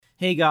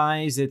Hey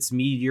guys, it's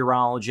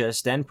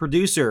meteorologist and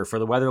producer for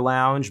the Weather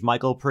Lounge,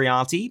 Michael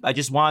Prianti. I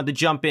just wanted to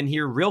jump in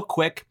here real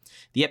quick.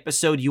 The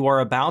episode you are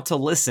about to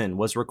listen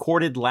was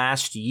recorded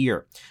last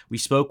year. We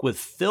spoke with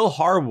Phil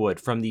Harwood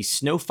from the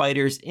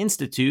Snowfighters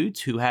Institute,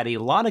 who had a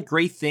lot of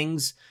great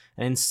things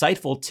and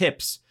insightful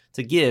tips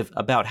to give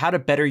about how to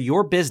better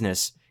your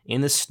business in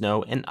the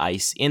snow and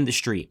ice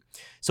industry.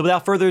 So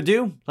without further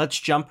ado, let's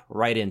jump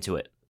right into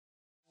it.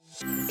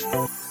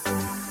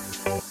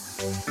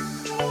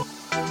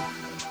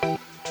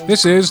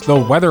 This is the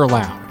Weather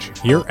Lounge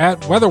here at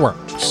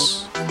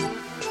WeatherWorks.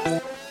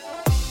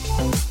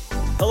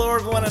 Hello,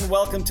 everyone, and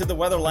welcome to the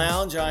Weather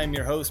Lounge. I'm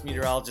your host,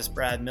 meteorologist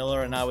Brad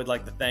Miller, and I would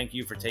like to thank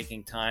you for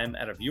taking time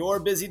out of your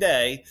busy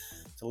day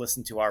to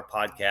listen to our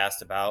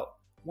podcast about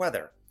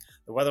weather.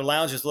 The Weather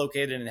Lounge is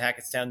located in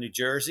Hackettstown, New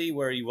Jersey,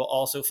 where you will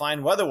also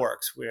find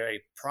WeatherWorks. We're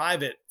a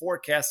private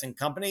forecasting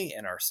company,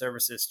 and our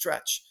services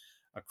stretch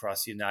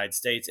across the United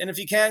States. And if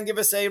you can, give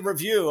us a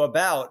review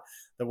about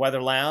the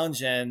Weather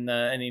Lounge and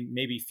any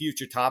maybe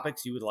future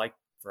topics you would like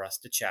for us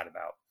to chat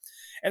about.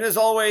 And as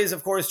always,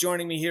 of course,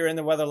 joining me here in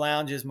the Weather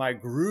Lounge is my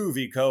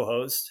groovy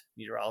co-host,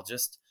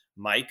 meteorologist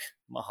Mike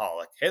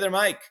Mahalik. Hey there,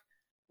 Mike.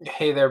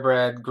 Hey there,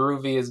 Brad.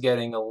 Groovy is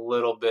getting a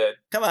little bit.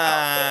 Come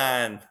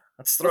on.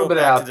 Let's throw it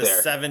back to the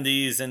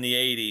 70s and the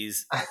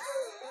 80s.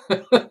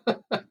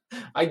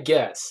 I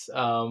guess.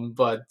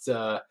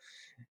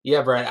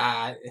 Yeah,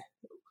 Brad,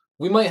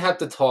 we might have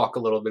to talk a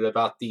little bit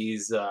about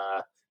these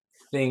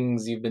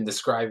things you've been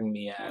describing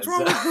me as. What's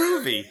wrong with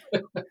groovy?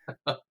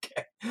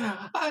 Okay.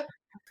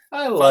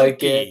 I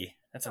like it.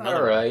 That's another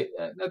All right.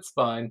 That's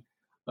fine.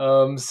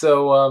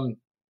 So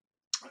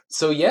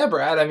yeah,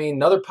 Brad, I mean,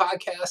 another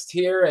podcast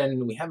here,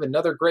 and we have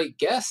another great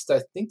guest.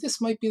 I think this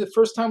might be the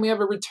first time we have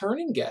a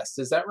returning guest.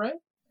 Is that right?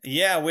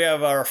 Yeah, we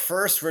have our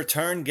first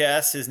return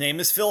guest. His name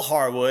is Phil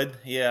Harwood.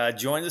 He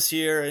joined us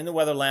here in the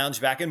Weather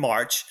Lounge back in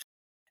March.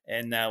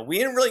 And we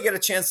didn't really get a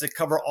chance to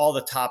cover all the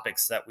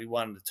topics that we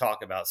wanted to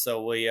talk about.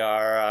 So we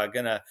are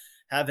going to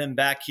have him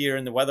back here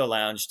in the Weather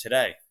Lounge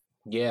today.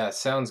 Yeah,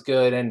 sounds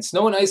good. And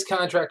snow and ice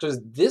contractors,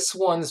 this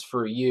one's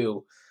for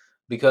you,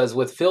 because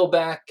with Phil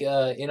back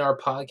in our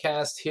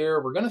podcast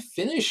here, we're going to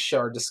finish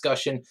our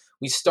discussion.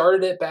 We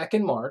started it back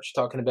in March,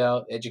 talking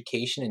about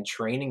education and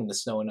training in the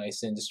snow and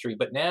ice industry.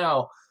 But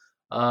now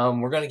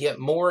we're going to get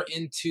more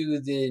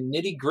into the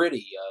nitty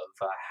gritty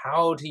of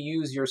how to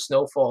use your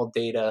snowfall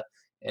data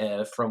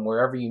from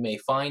wherever you may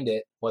find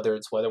it, whether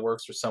it's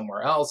WeatherWorks or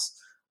somewhere else,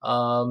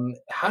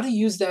 how to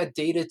use that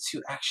data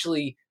to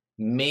actually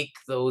make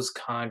those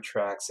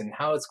contracts and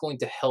how it's going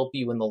to help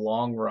you in the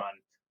long run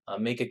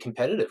make a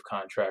competitive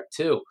contract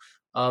too.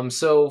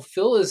 So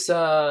Phil is,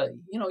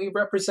 he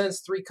represents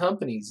three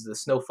companies, the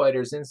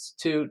Snowfighters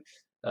Institute,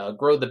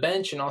 Grow the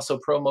Bench, and also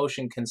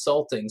ProMotion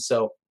Consulting.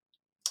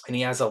 And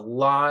he has a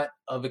lot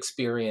of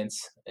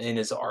experience in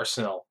his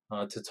arsenal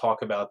to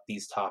talk about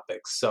these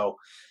topics. So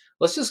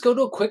let's just go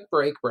to a quick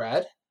break,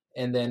 Brad,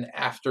 and then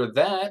after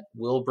that,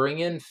 we'll bring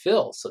in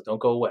Phil, so don't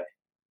go away.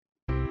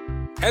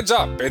 Heads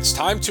up, it's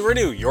time to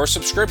renew your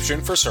subscription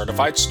for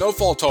certified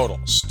snowfall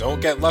totals.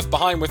 Don't get left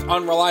behind with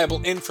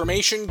unreliable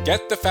information.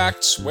 Get the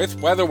facts with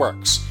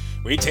WeatherWorks.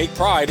 We take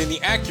pride in the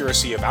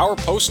accuracy of our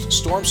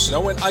post-storm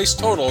snow and ice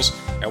totals,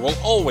 and will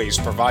always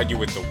provide you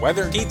with the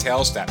weather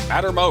details that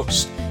matter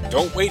most.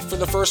 Don't wait for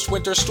the first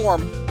winter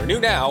storm.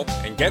 Renew now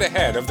and get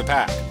ahead of the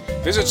pack.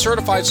 Visit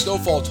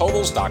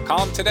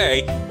CertifiedSnowfallTotals.com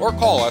today or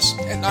call us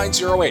at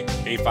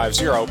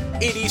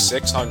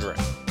 908-850-8600.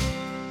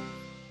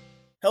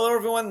 Hello,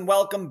 everyone.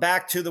 Welcome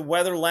back to the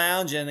Weather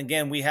Lounge. And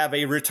again, we have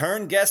a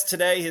return guest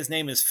today. His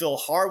name is Phil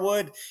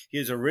Harwood. He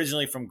is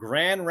originally from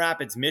Grand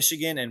Rapids,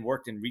 Michigan, and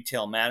worked in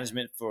retail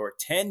management for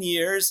 10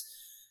 years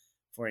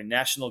for a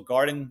National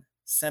Garden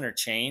Center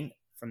chain.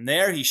 From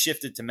there, he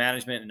shifted to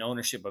management and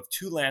ownership of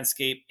two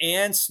landscape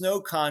and snow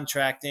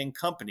contracting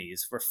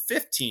companies for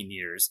 15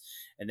 years.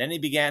 And then he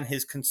began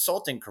his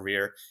consulting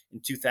career in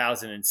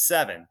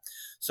 2007.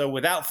 So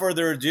without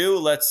further ado,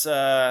 let's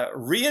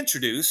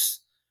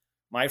reintroduce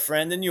my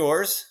friend and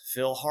yours,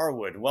 Phil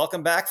Harwood.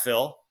 Welcome back,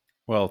 Phil.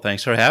 Well,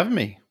 thanks for having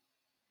me.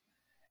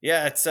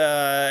 Yeah, it's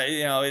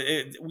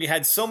we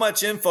had so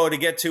much info to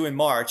get to in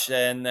March,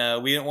 and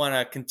we didn't want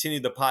to continue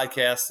the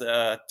podcast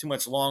too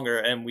much longer,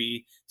 and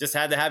we just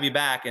had to have you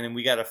back, and then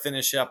we got to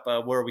finish up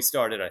where we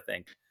started, I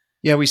think.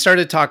 Yeah, we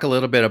started to talk a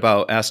little bit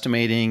about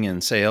estimating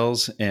and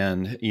sales,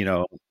 and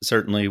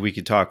certainly we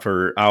could talk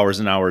for hours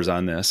and hours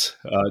on this,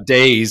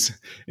 days,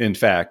 in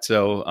fact.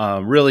 So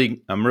I'm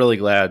really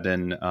glad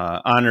and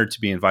honored to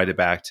be invited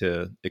back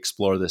to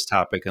explore this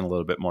topic in a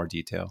little bit more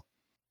detail.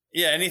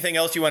 Yeah. Anything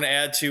else you want to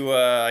add to,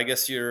 I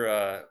guess,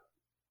 your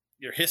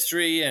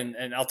history?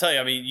 And I'll tell you,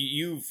 I mean,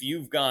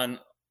 you've gone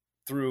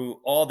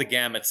through all the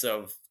gamuts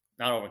of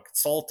not only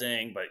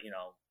consulting, but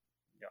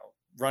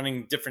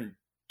running different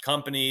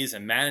companies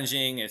and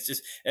managing. It's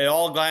just, it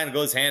all kind of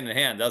goes hand in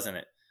hand, doesn't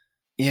it?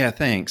 Yeah,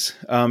 thanks.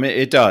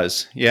 It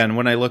does. Yeah. And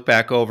when I look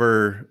back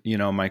over,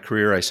 my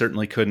career, I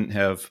certainly couldn't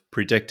have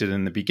predicted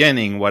in the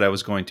beginning what I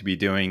was going to be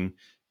doing.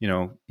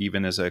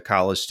 Even as a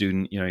college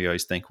student, you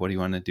always think, what do you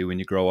want to do when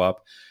you grow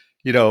up?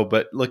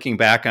 But looking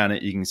back on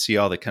it, you can see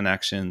all the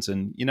connections.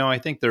 And, I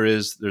think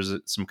there's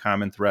some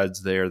common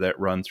threads there that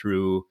run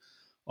through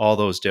all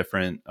those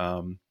different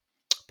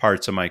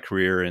parts of my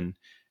career. And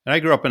I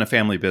grew up in a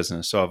family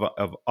business. So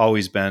I've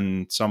always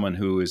been someone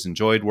who has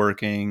enjoyed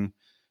working,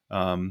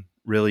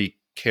 really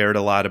cared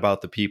a lot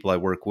about the people I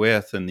work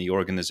with and the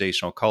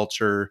organizational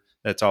culture.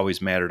 That's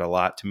always mattered a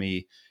lot to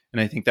me. And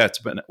I think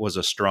was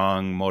a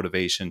strong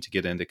motivation to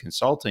get into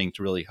consulting,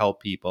 to really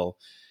help people.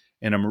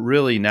 And I'm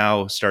really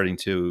now starting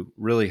to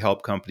really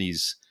help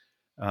companies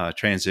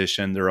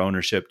transition their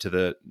ownership to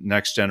the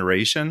next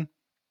generation,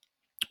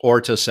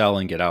 or to sell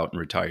and get out and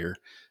retire.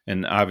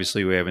 And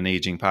obviously, we have an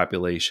aging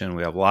population.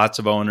 We have lots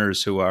of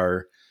owners who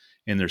are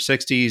in their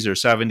 60s or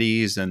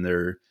 70s, and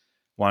they're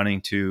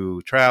wanting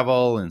to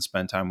travel and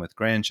spend time with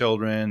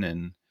grandchildren,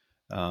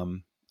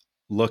 and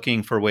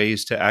looking for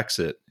ways to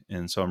exit.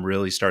 And so I'm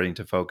really starting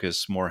to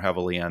focus more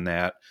heavily on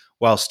that,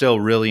 while still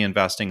really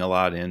investing a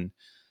lot in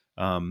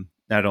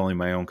not only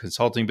my own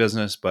consulting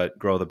business, but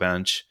Grow the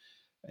Bench,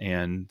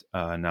 and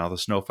now the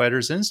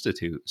Snowfighters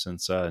Institute,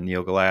 since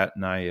Neil Galat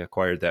and I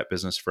acquired that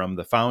business from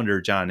the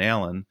founder, John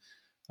Allen,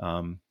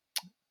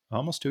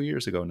 almost 2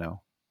 years ago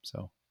now.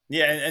 So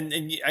yeah, and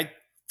I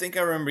think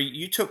I remember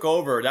you took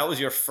over. That was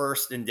your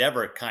first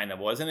endeavor, kind of,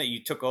 wasn't it?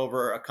 You took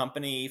over a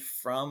company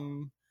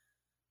from,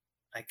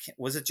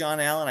 was it John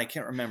Allen? I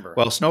can't remember.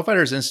 Well,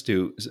 Snowfighters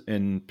Institute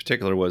in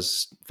particular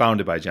was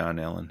founded by John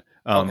Allen.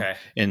 Okay.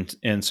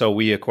 And so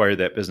we acquired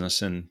that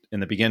business in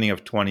the beginning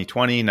of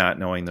 2020, not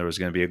knowing there was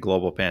going to be a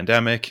global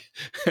pandemic.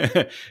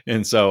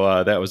 And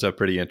so that was a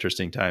pretty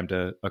interesting time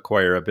to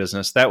acquire a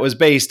business that was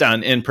based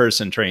on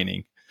in-person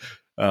training.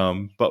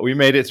 But we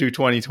made it through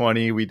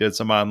 2020. We did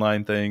some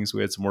online things.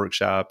 We had some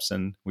workshops,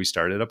 and we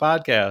started a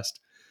podcast.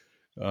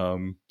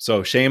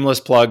 So shameless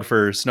plug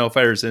for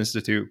Snowfighters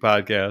Institute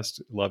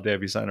podcast. Love to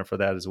have you sign up for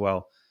that as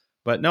well.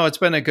 But no, it's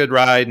been a good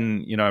ride,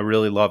 and I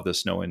really love the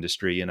snow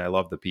industry, and I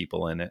love the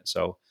people in it.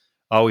 So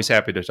always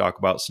happy to talk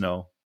about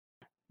snow.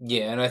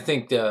 Yeah, and I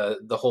think the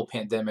whole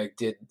pandemic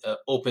did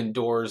open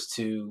doors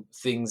to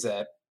things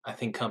that I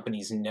think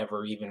companies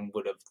never even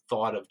would have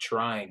thought of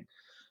trying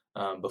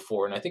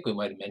before. And I think we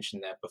might have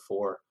mentioned that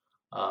before.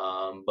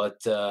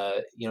 But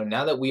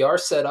now that we are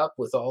set up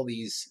with all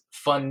these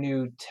fun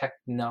new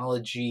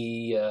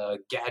technology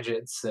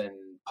gadgets and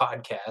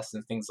podcasts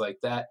and things like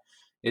that,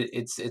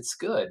 it's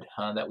good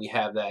that we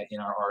have that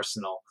in our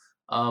arsenal.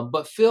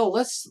 But Phil,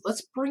 let's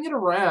bring it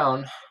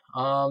around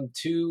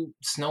to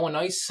snow and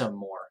ice some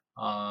more.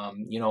 A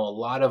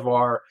lot of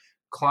our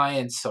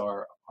clients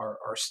are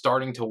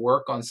starting to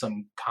work on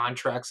some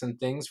contracts and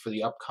things for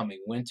the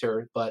upcoming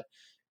winter. But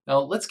now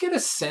let's get a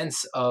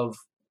sense of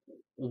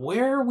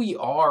where we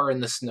are in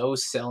the snow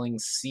selling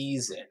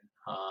season.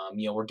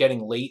 We're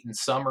getting late in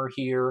summer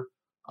here.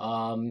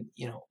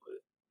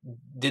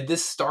 Did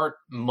this start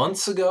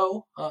months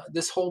ago,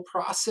 this whole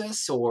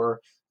process, or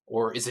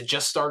is it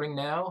just starting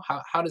now?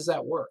 How does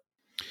that work?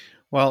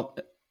 Well,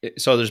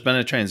 so there's been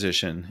a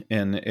transition,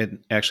 and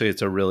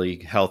it's a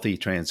really healthy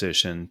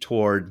transition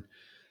toward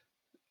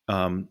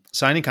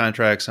signing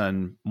contracts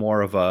on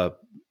more of a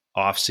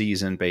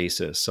off-season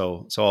basis.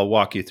 So I'll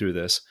walk you through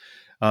this.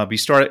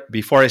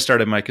 Before I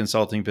started my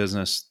consulting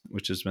business,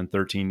 which has been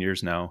 13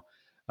 years now,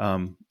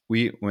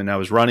 when I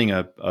was running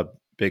a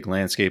big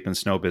landscape and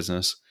snow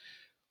business,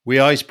 we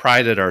always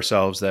prided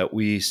ourselves that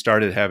we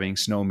started having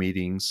snow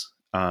meetings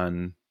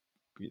on,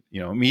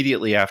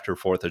 immediately after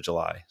 4th of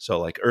July. So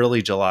like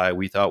early July,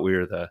 we thought we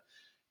were the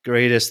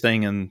greatest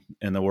thing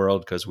in the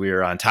world because we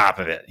were on top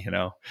of it,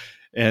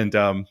 And,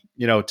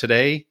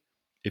 today,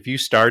 if you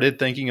started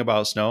thinking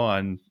about snow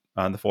on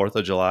the 4th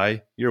of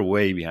July, you're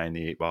way behind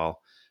the 8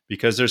 ball,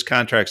 because there's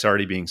contracts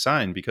already being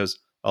signed, because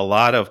a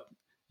lot of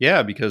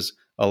the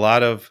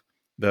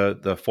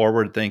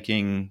forward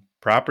thinking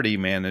property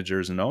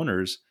managers and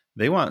owners,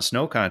 they want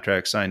snow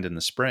contracts signed in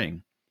the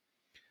spring.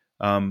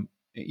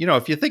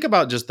 If you think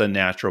about just the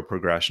natural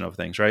progression of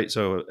things, right?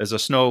 So as a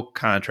snow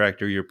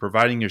contractor, you're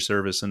providing your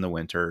service in the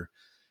winter.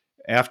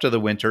 After the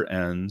winter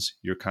ends,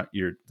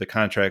 the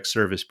contract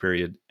service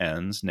period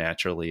ends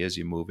naturally as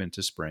you move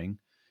into spring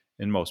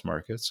in most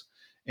markets.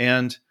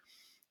 And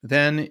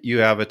then you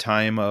have a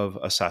time of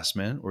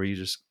assessment where you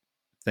just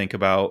think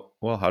about,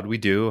 well, how do we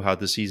do? How'd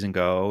the season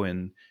go?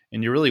 And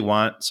you really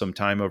want some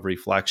time of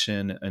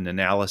reflection and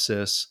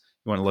analysis.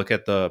 You want to look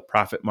at the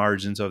profit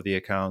margins of the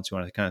accounts. You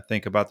want to kind of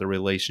think about the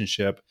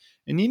relationship,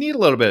 and you need a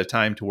little bit of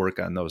time to work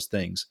on those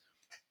things.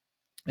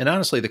 And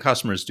honestly, the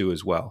customers do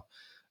as well.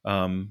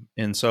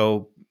 And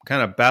so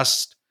kind of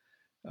best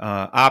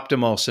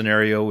optimal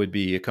scenario would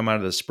be you come out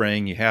of the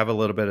spring, you have a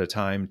little bit of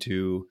time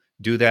to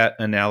do that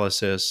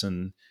analysis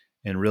and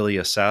really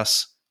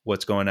assess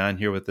what's going on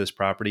here with this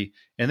property.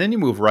 And then you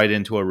move right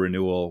into a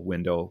renewal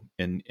window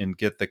and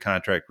get the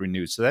contract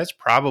renewed. So that's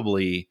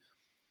probably,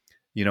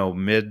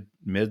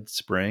 mid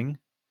spring,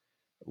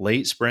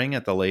 late spring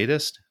at the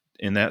latest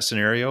in that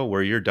scenario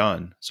where you're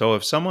done. So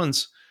if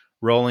someone's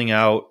rolling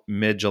out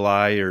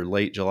mid-July or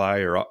late July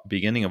or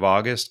beginning of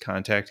August,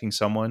 contacting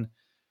someone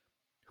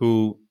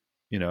who,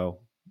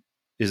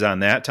 is on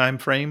that time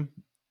frame,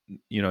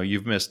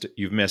 you've missed it.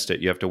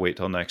 You have to wait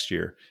till next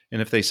year.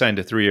 And if they signed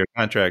a 3-year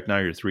contract, now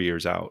you're 3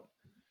 years out.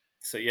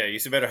 So yeah, you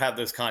better have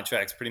those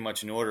contracts pretty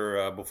much in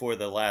order before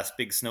the last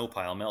big snow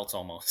pile melts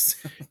almost.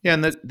 Yeah,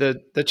 and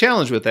the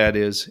challenge with that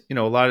is, a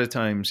lot of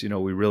times, we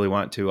really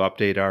want to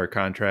update our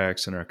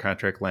contracts and our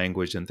contract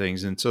language and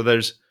things. And so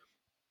there's,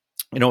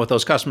 with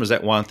those customers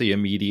that want the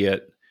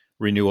immediate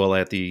renewal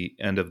at the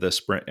end of the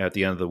spring, at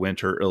the end of the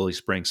winter, early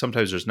spring,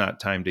 sometimes there's not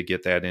time to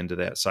get that into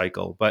that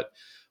cycle. But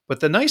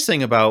the nice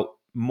thing about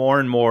more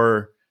and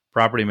more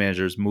property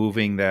managers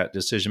moving that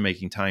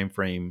decision-making time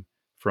frame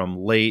from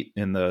late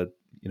in the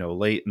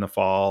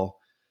fall,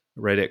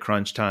 right at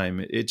crunch time,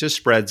 it just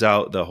spreads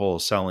out the whole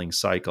selling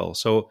cycle.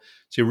 So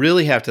you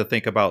really have to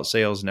think about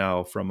sales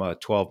now from a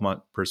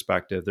 12-month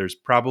perspective. There's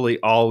probably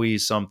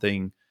always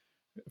something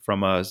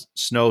from a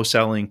snow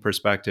selling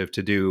perspective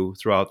to do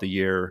throughout the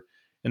year.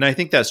 And I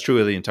think that's true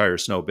of the entire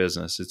snow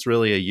business. It's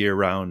really a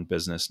year-round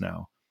business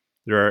now.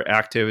 There are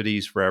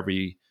activities for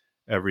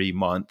every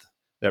month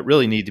that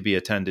really need to be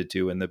attended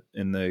to. And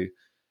the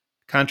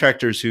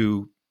contractors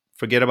who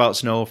forget about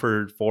snow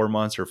for 4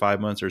 months or 5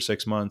 months or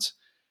 6 months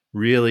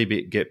really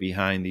get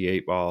behind the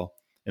 8 ball.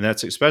 And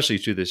that's especially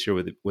true this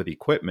year with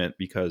equipment,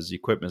 because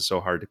equipment is so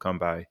hard to come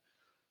by.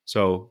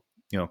 So,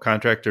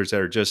 contractors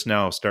that are just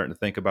now starting to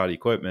think about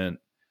equipment,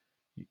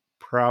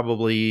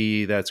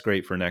 probably that's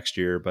great for next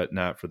year, but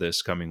not for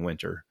this coming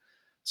winter.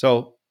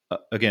 So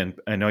again,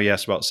 I know you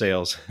asked about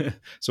sales.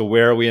 So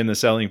where are we in the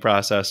selling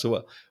process?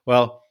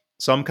 Well,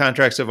 some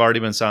contracts have already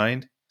been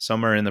signed.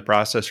 Some are in the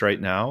process right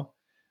now.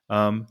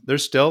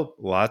 There's still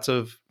lots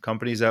of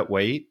companies that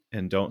wait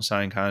and don't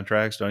sign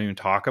contracts, don't even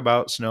talk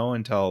about snow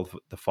until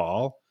the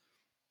fall.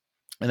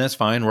 And that's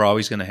fine. We're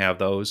always going to have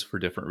those for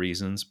different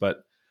reasons. But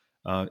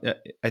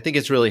I think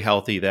it's really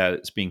healthy that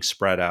it's being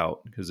spread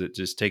out, because it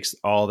just takes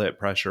all that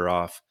pressure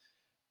off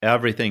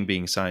everything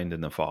being signed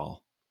in the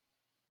fall.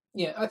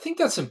 Yeah, I think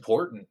that's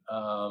important.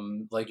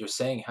 Like you're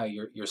saying, how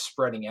you're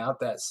spreading out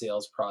that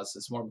sales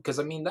process more, because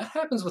that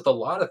happens with a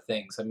lot of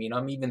things.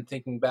 I'm even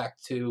thinking back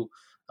to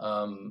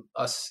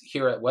us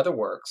here at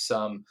WeatherWorks.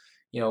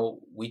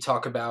 We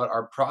talk about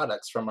our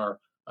products, from our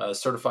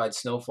certified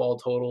snowfall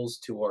totals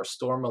to our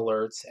storm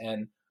alerts,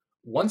 and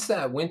once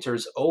that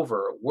winter's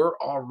over, we're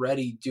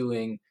already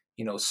doing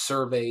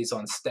surveys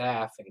on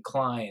staff and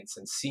clients,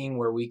 and seeing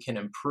where we can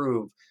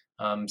improve,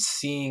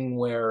 seeing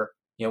where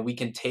we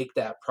can take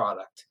that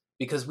product,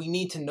 because we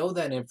need to know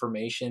that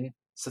information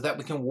so that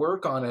we can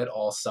work on it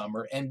all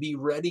summer and be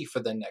ready for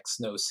the next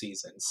snow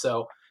season.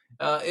 So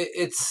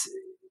it's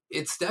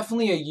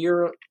definitely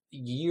a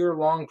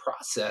year-long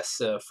process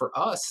for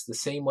us, the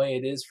same way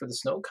it is for the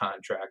snow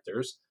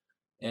contractors.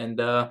 And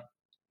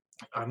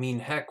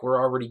heck, we're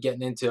already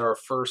getting into our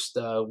first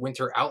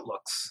winter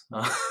outlooks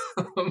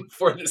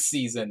for the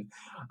season,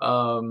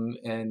 and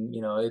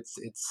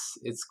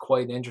it's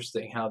quite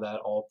interesting how that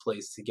all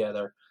plays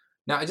together.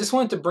 Now, I just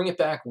wanted to bring it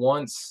back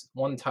one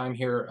time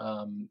here,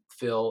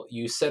 Phil.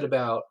 You said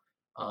about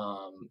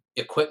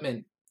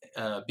equipment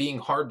being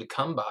hard to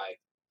come by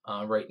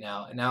right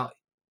now. And now,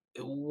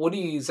 what are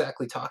you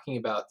exactly talking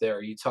about there?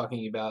 Are you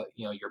talking about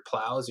your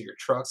plows or your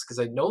trucks? Because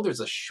I know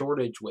there's a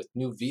shortage with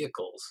new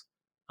vehicles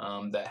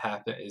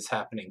is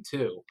happening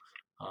too.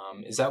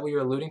 Is that what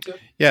you're alluding to?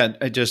 Yeah,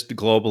 just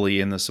globally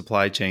in the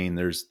supply chain,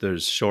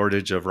 there's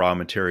shortage of raw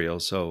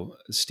materials. So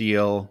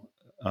steel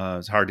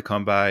is hard to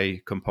come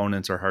by.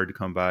 Components are hard to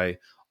come by.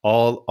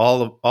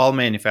 All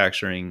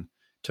manufacturing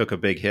took a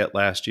big hit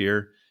last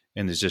year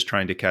and is just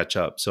trying to catch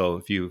up. So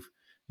if you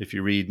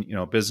read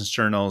business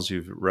journals,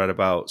 you've read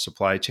about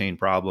supply chain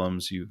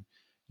problems.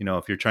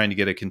 If you're trying to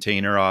get a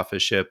container off a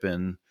ship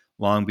in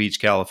Long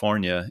Beach,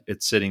 California,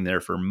 it's sitting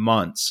there for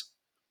months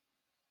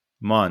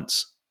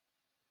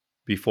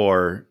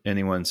before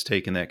anyone's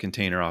taken that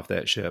container off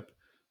that ship.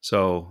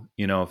 So,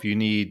 if you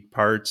need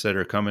parts that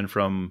are coming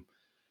from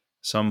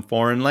some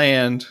foreign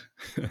land,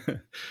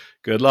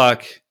 good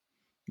luck.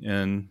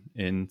 And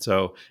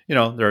so,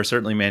 there are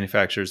certainly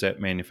manufacturers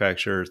that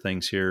manufacture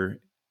things here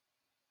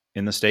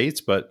in the States,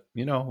 but,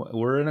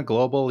 we're in a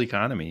global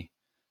economy.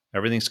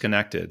 Everything's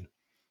connected,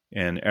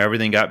 and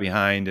everything got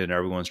behind, and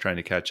everyone's trying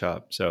to catch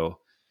up. So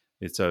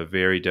it's a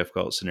very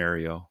difficult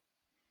scenario.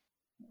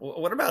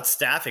 What about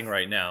staffing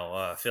right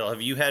now, Phil?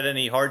 Have you had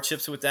any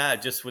hardships with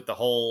that? Just with the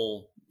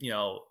whole,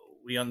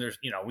 we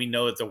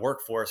know that the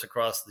workforce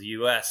across the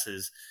U.S.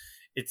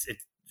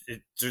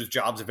 there's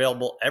jobs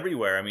available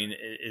everywhere. And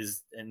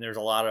there's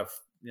a lot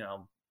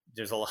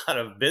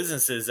of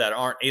businesses that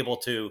aren't able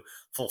to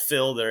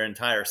fulfill their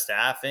entire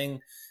staffing.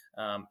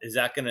 Is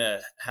that going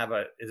to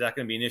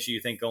be an issue,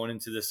 you think, going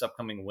into this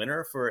upcoming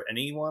winter for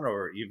anyone,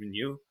 or even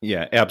you?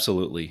 Yeah,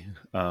 absolutely.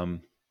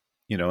 And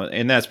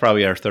that's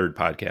probably our third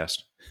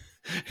podcast.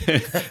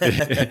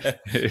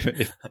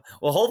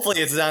 Well,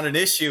 hopefully it's not an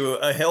issue.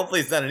 Hopefully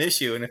it's not an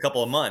issue in a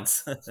couple of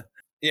months.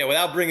 Yeah,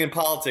 without bringing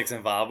politics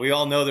involved, we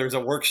all know there's a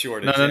work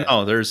shortage.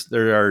 No.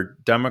 There are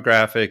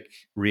demographic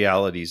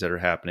realities that are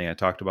happening. I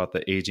talked about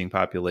the aging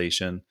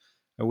population.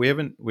 We have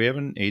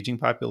an aging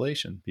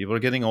population. People are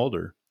getting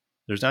older.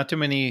 There's not too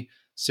many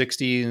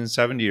 60 and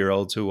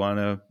 70-year-olds who want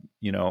to,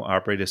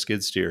 operate a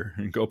skid steer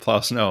and go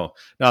plow snow.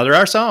 Now there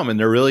are some, and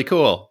they're really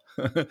cool,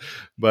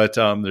 but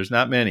there's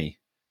not many.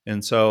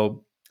 And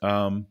so,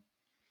 and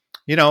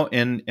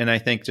I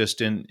think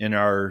just in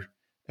our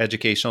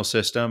educational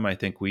system, I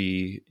think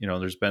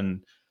there's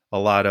been a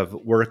lot of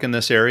work in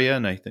this area,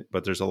 and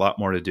but there's a lot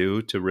more to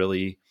do to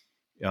really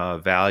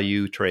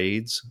value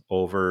trades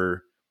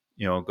over,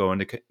 going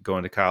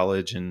to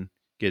college and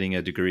getting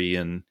a degree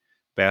in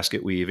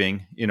basket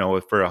weaving,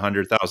 for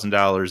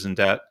 $100,000 in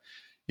debt,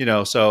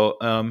 So,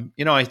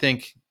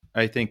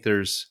 I think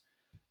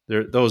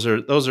those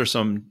are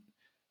some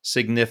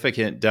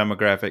significant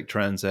demographic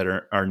trends that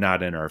are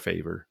not in our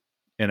favor.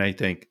 And I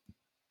think,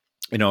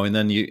 and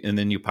then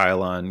you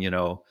pile on,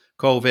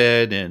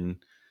 COVID and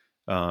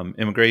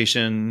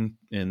immigration,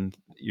 and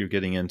you're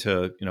getting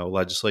into,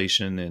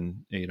 legislation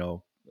and,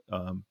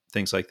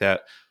 things like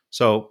that.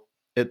 So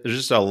there's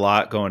just a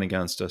lot going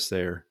against us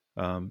there.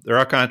 There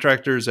are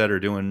contractors that are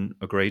doing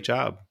a great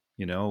job,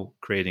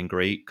 creating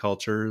great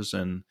cultures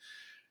and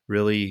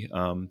really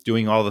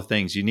doing all the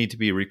things. You need to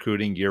be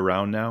recruiting year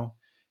round now,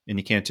 and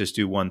you can't just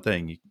do one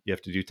thing. You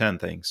have to do 10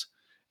 things.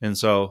 And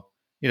so,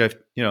 it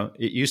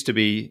used to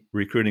be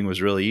recruiting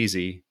was really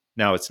easy.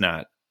 Now it's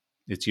not.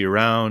 It's year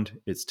round.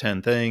 It's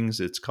 10 things.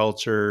 It's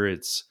culture.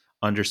 It's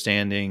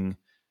understanding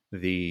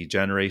the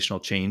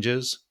generational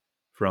changes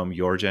from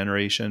your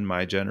generation,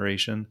 my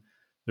generation.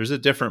 There's a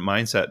different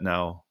mindset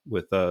now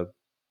with an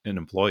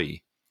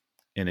employee.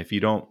 And if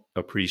you don't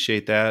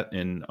appreciate that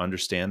and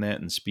understand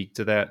that and speak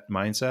to that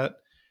mindset,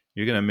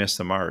 you're going to miss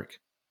the mark.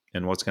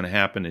 And what's going to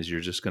happen is you're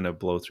just going to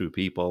blow through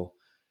people,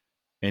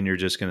 and you're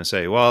just going to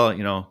say, well,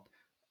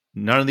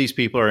 none of these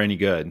people are any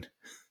good.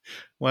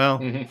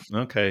 Well,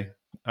 okay.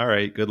 All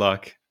right. Good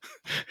luck.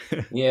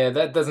 Yeah,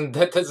 that doesn't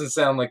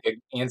sound like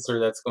an answer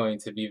that's going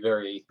to be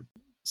very.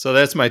 So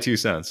that's my 2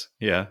 cents.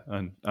 Yeah.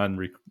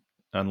 On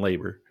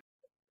labor.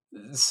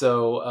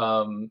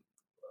 So,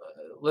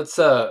 let's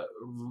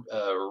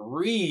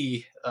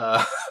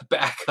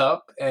back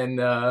up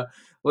and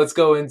let's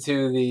go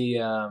into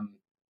the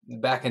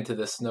back into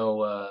the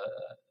snow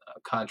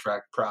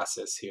contract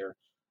process here.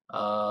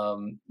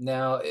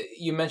 Now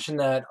you mentioned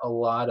that a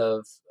lot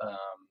of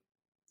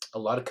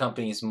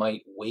companies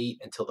might wait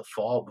until the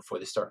fall before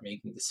they start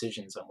making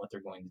decisions on what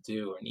they're going to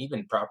do, and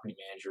even property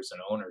managers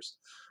and owners.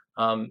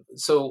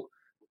 So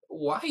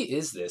why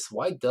is this?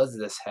 Why does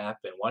this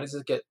happen? Why does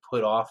it get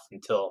put off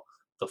until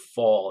the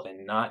fall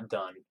and not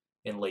done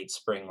in late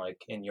spring,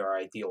 like in your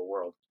ideal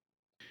world?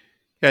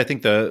 Yeah, I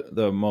think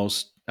the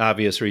most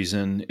obvious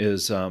reason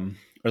is, or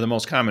the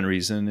most common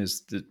reason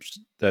is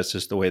that's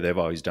just the way they've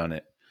always done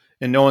it,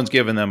 and no one's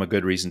given them a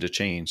good reason to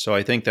change. So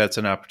I think that's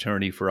an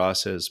opportunity for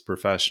us as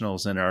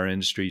professionals in our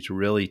industry to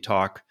really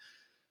talk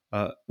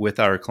with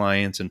our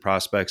clients and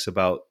prospects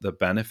about the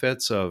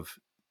benefits of,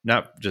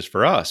 not just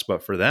for us,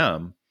 but for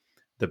them,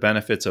 the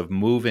benefits of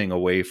moving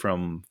away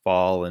from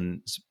fall,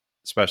 and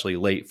especially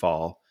late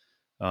fall,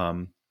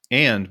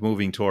 and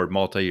moving toward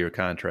multi-year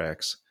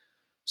contracts.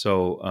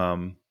 So,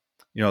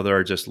 there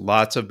are just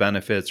lots of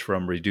benefits,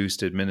 from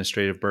reduced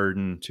administrative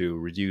burden to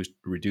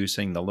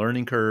reducing the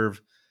learning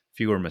curve,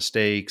 fewer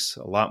mistakes,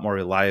 a lot more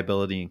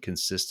reliability and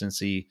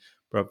consistency,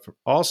 but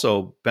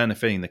also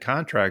benefiting the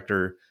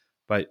contractor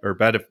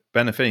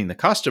benefiting the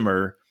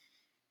customer.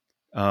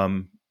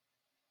 Some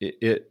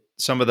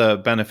of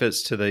the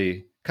benefits to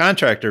the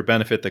contractor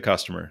benefit the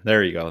customer.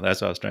 There you go.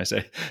 That's what I was trying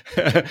to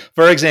say.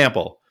 For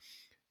example,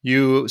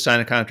 you sign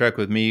a contract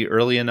with me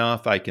early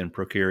enough, I can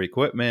procure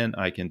equipment,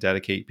 I can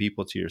dedicate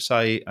people to your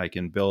site, I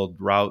can build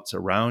routes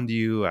around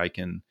you, I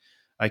can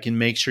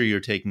make sure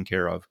you're taken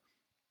care of.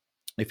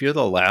 If you're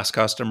the last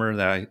customer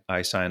that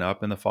I sign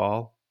up in the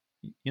fall,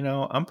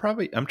 I'm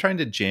trying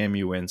to jam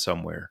you in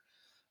somewhere.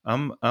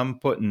 I'm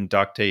putting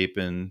duct tape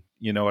and,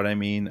 you know what I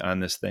mean, on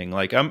this thing.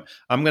 Like I'm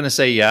going to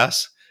say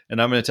yes,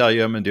 and I'm going to tell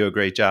you I'm going to do a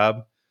great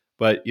job,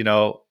 but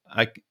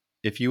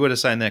if you would have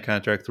signed that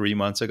contract 3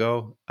 months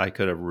ago, I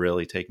could have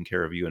really taken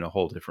care of you in a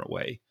whole different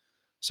way.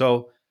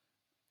 So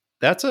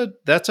that's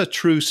a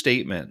true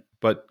statement,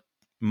 but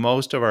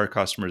most of our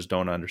customers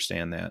don't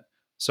understand that.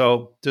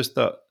 So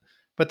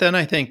but then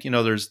I think,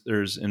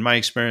 there's in my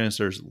experience,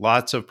 there's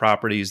lots of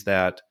properties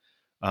that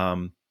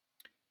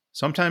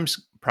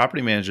sometimes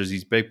property managers,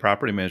 these big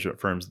property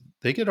management firms,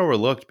 they get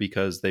overlooked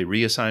because they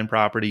reassign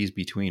properties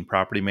between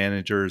property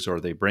managers, or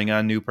they bring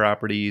on new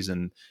properties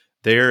and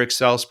their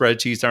Excel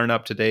spreadsheets aren't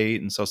up to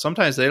date. And so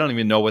sometimes they don't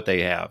even know what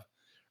they have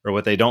or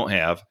what they don't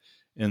have.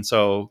 And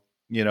so,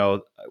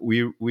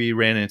 we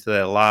ran into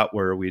that a lot,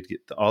 where we'd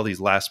get all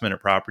these last minute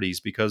properties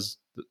because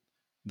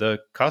the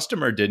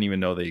customer didn't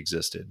even know they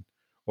existed,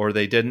 or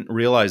they didn't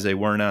realize they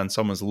weren't on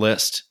someone's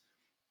list.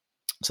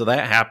 So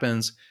that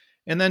happens.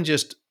 And then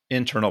just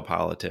internal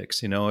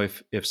politics.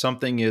 If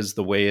something is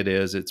the way it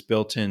is, it's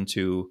built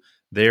into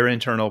their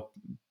internal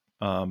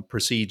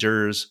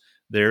procedures,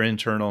 their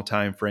internal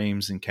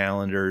timeframes and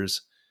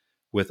calendars,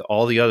 with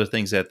all the other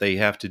things that they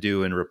have to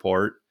do and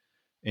report,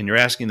 and you're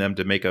asking them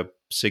to make a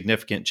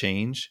significant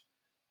change,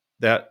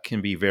 that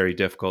can be very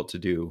difficult to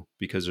do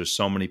because there's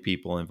so many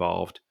people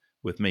involved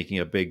with making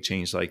a big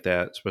change like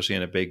that, especially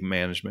in a big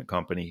management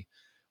company.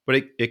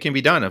 But it can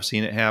be done. I've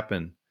seen it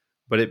happen.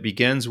 But it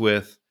begins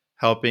with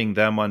helping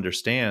them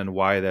understand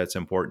why that's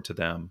important to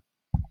them.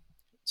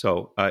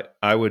 So I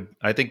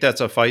think that's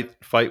a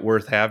fight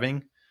worth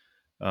having,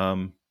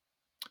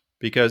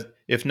 because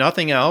if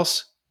nothing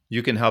else,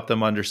 you can help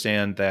them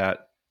understand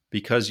that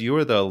because you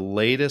are the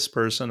latest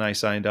person I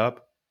signed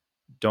up,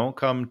 don't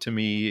come to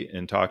me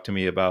and talk to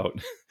me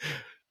about.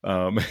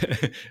 I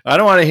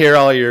don't want to hear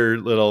all your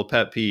little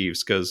pet peeves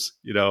because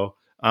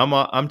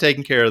I'm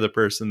taking care of the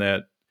person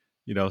that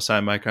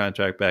signed my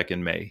contract back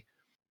in May.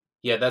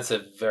 Yeah, that's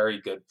a very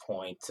good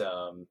point.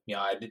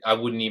 I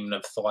wouldn't even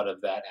have thought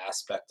of that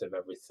aspect of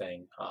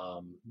everything.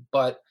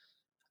 But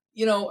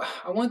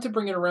I want to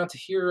bring it around to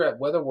here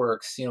at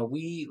WeatherWorks.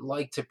 We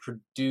like to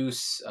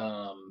produce,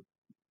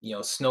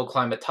 snow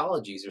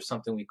climatologies, or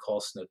something we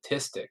call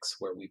snowtistics,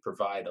 where we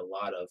provide a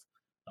lot of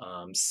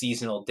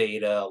seasonal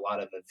data, a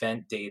lot of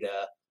event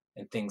data,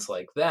 and things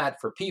like that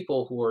for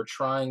people who are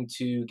trying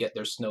to get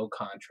their snow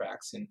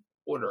contracts in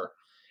order.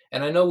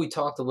 And I know we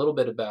talked a little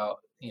bit about,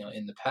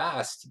 in the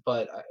past,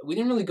 but we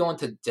didn't really go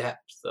into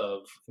depth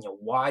of,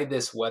 why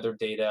this weather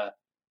data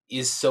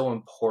is so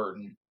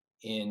important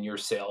in your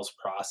sales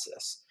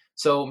process.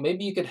 So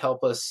maybe you could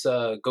help us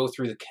go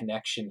through the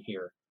connection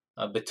here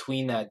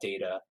between that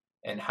data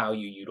and how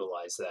you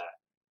utilize that.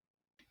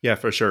 Yeah,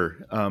 for sure.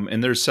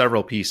 And there's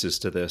several pieces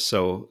to this.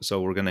 So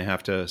we're going to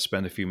have to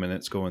spend a few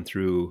minutes going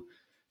through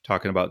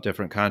talking about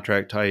different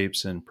contract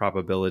types and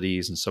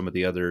probabilities and some of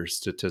the other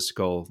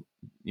statistical,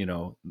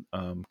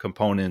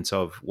 components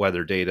of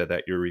weather data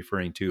that you're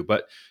referring to.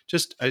 But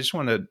I just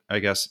want to, I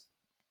guess,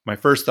 my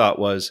first thought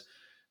was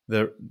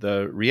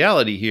the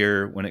reality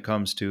here when it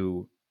comes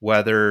to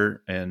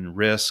weather and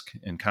risk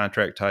and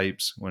contract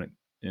types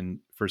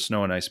for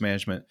snow and ice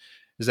management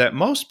is that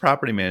most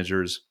property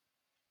managers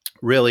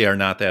really are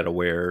not that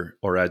aware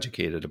or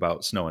educated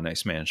about snow and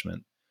ice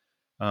management.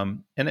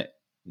 And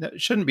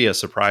that shouldn't be a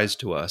surprise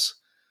to us,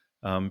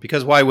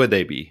 because why would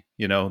they be?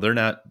 They're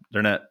not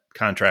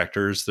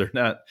contractors. They're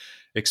not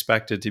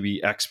expected to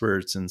be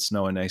experts in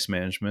snow and ice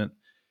management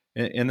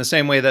in the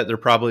same way that they're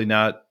probably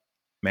not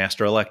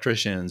master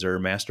electricians or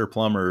master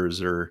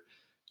plumbers or,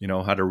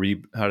 how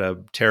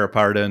to tear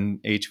apart an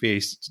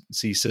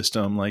HVAC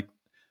system. Like,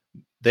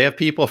 they have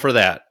people for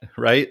that,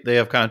 right? They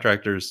have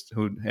contractors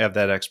who have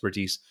that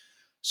expertise.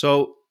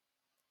 So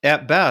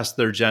at best,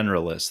 they're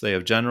generalists. They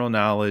have general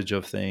knowledge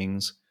of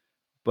things,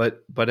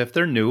 but if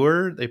they're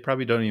newer, they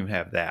probably don't even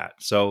have that.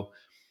 So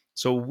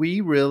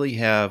we really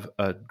have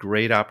a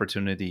great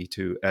opportunity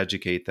to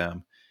educate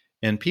them,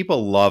 and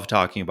people love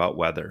talking about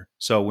weather.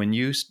 So when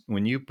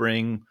you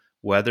bring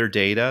weather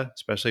data,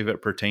 especially if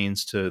it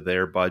pertains to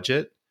their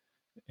budget,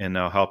 and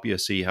I'll help you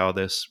see how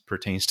this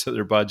pertains to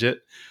their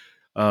budget.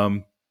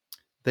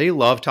 They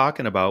love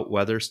talking about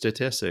weather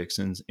statistics,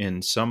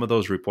 and some of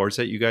those reports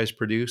that you guys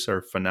produce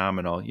are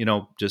phenomenal.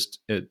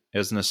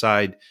 As an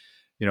aside,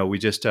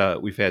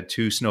 we've had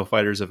 2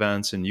 Snowfighters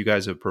events, and you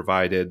guys have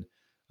provided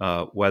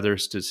weather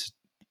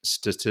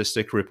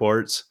statistic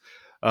reports.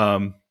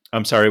 I'm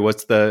sorry,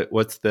 what's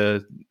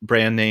the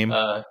brand name?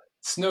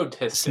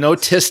 Snowtistics.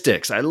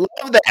 Snowtistics. I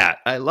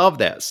love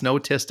that.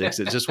 Snowtistics.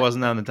 It just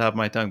wasn't on the top of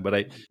my tongue,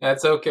 but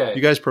that's okay.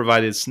 You guys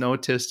provided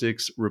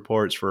Snowtistics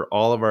reports for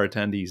all of our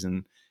attendees,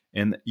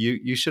 and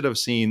you should have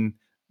seen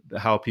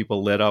how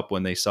people lit up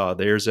when they saw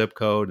their zip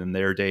code and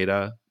their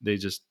data. They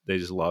just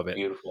love it.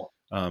 Beautiful.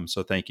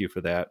 So thank you for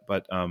that.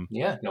 But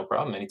yeah, no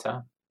problem.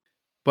 Anytime.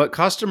 But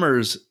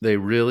customers, they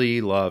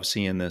really love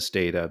seeing this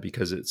data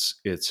because it's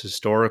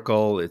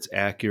historical, it's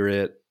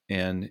accurate,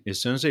 and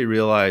as soon as they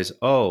realize,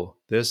 oh,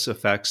 this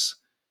affects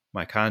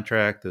my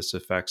contract, this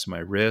affects my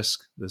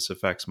risk, this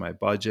affects my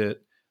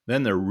budget,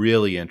 then they're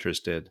really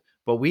interested.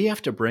 But we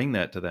have to bring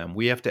that to them.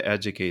 We have to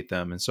educate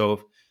them, and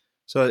so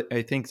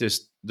I think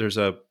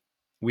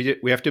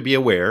we have to be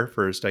aware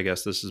first. I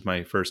guess this is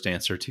my first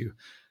answer to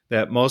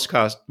that. Most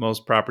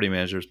property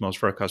managers, most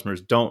of our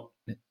customers don't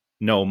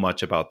know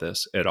much about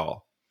this at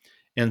all.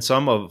 And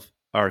some of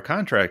our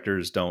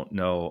contractors don't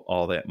know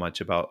all that much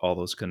about all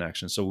those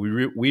connections. So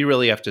we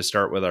really have to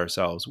start with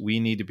ourselves. We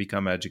need to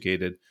become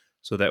educated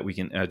so that we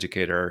can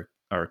educate our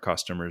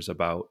customers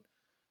about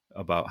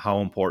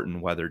how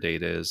important weather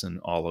data is and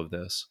all of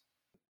this.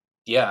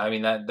 Yeah, I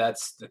mean that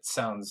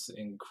sounds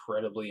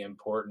incredibly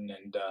important.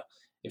 And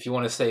if you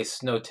want to say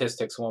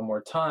Snowtistics one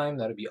more time,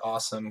 that'd be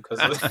awesome, because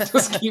let's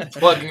just keep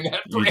plugging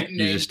that brand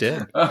name. You just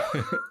did.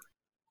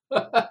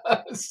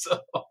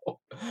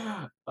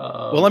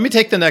 Well, let me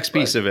take the next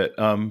piece of it.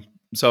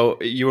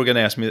 So you were going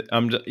to ask me.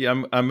 I'm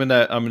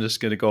just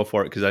going to go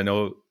for it because I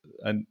know.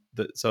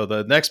 So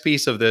the next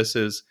piece of this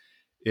is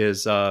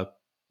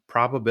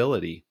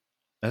probability.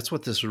 That's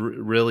what this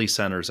really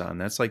centers on.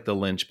 That's like the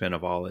linchpin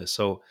of all this.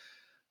 So,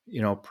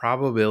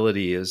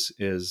 probability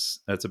is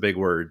that's a big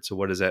word. So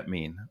what does that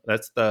mean?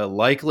 That's the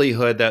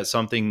likelihood that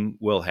something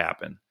will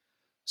happen.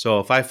 So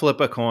if I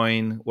flip a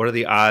coin, what are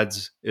the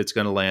odds it's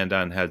going to land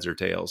on heads or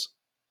tails?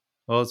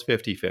 Well, it's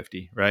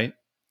 50-50, right?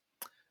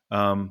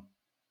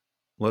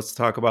 Let's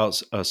talk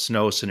about a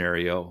snow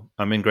scenario.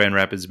 I'm in Grand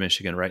Rapids,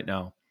 Michigan right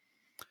now.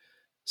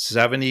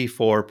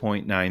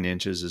 74.9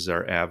 inches is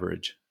our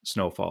average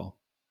snowfall.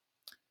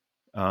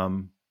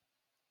 But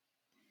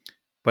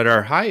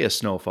our highest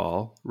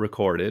snowfall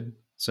recorded,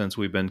 since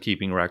we've been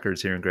keeping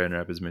records here in Grand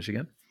Rapids,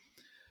 Michigan,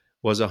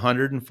 was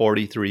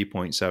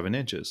 143.7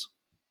 inches.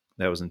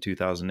 That was in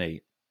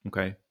 2008.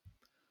 Okay.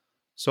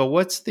 So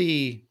what's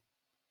the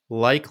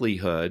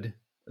likelihood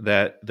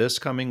that this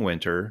coming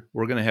winter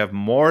we're going to have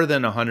more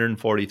than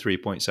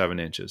 143.7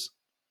 inches?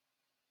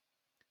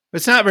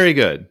 It's not very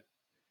good.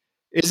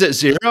 Is it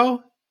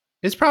zero?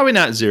 It's probably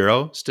not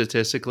zero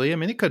statistically. I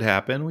mean, it could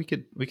happen. We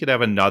could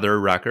have another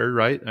record,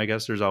 right? I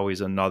guess there's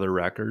always another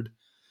record.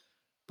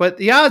 But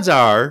the odds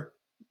are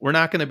we're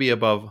not going to be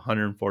above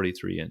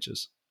 143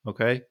 inches,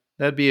 okay?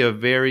 That'd be a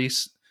very,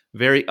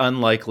 very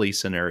unlikely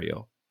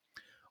scenario.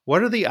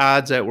 What are the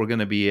odds that we're going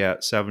to be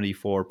at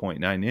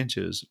 74.9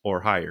 inches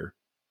or higher?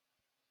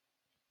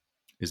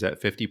 Is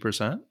that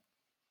 50%?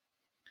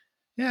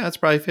 Yeah, it's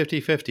probably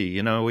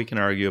 50-50. We can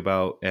argue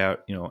about,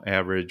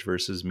 average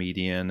versus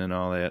median and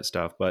all that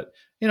stuff. But,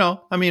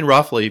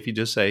 roughly, if you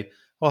just say,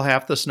 well,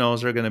 half the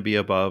snows are going to be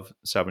above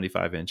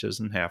 75 inches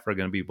and half are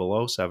going to be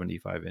below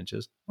 75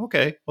 inches.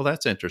 Okay, well,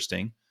 that's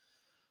interesting.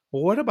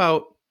 Well, what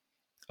about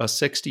a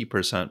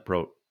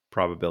 60%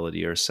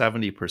 probability or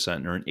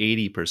 70% or an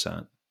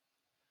 80%?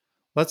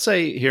 Let's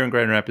say here in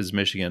Grand Rapids,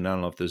 Michigan, I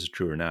don't know if this is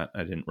true or not.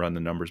 I didn't run the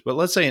numbers, but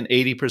let's say an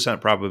 80%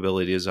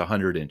 probability is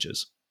 100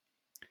 inches.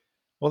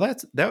 Well,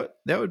 that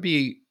would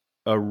be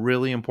a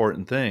really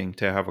important thing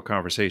to have a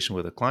conversation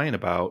with a client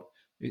about,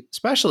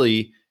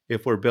 especially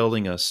if we're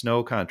building a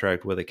snow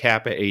contract with a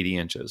cap at 80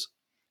 inches,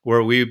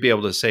 where we would be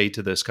able to say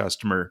to this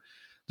customer,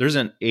 there's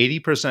an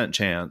 80%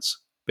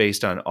 chance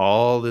based on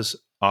all this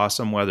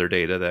awesome weather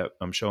data that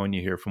I'm showing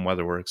you here from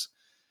WeatherWorks,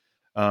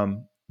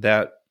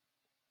 that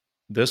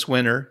this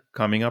winter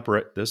coming up,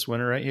 this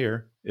winter right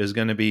here, is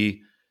going to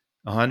be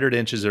 100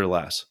 inches or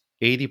less,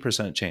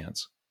 80%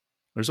 chance.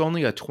 There's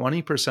only a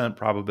 20%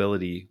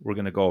 probability we're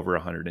going to go over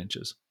 100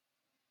 inches.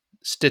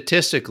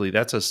 Statistically,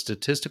 that's a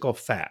statistical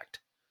fact.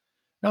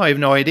 Now, I have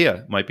no idea.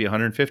 It might be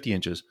 150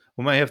 inches.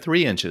 We might have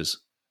 3 inches.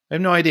 I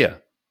have no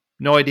idea.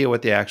 No idea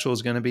what the actual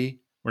is going to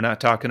be. We're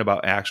not talking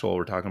about actual.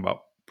 We're talking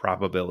about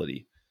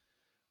probability.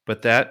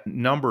 But that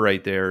number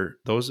right there,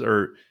 those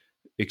are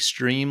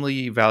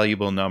extremely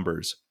valuable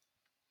numbers.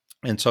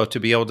 And so to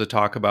be able to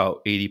talk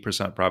about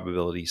 80%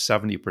 probability,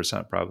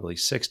 70% probability,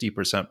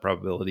 60%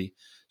 probability,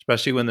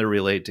 especially when they're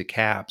related to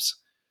caps,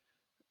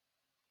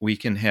 we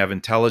can have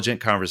intelligent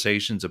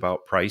conversations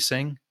about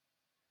pricing.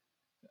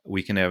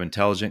 We can have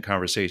intelligent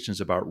conversations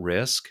about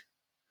risk,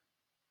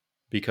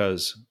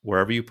 because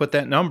wherever you put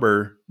that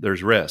number,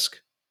 there's risk.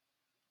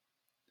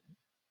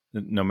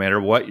 No matter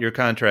what your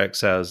contract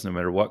says, no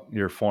matter what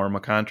your form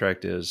of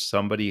contract is,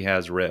 somebody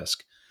has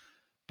risk.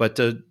 But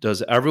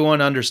does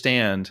everyone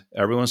understand,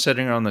 everyone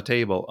sitting around the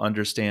table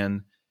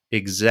understand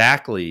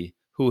exactly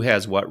who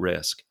has what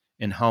risk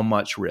and how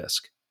much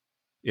risk?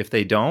 If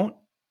they don't,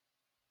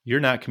 you're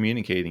not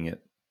communicating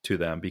it to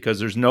them, because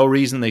there's no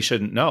reason they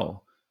shouldn't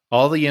know.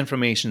 All the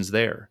information's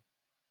there.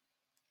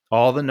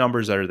 All the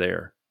numbers are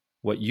there.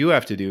 What you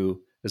have to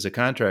do as a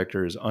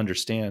contractor is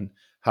understand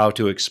how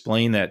to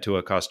explain that to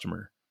a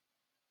customer.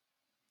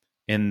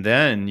 And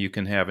then you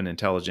can have an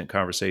intelligent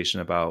conversation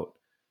about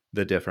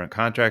the different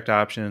contract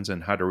options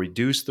and how to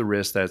reduce the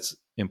risk that's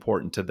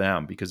important to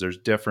them, because there's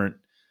different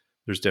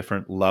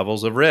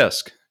levels of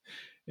risk.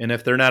 And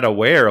if they're not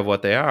aware of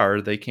what they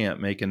are, they can't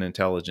make an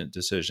intelligent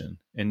decision,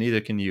 and neither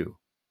can you.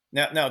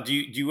 Now, do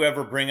you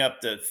ever bring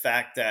up the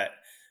fact that,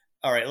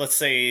 all right, let's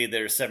say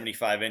there's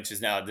 75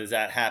 inches now. Does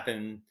that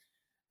happen?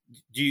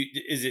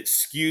 Is it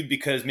skewed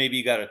because maybe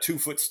you got a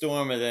 2-foot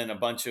storm and then a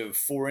bunch of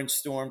 4-inch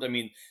storms? I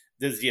mean,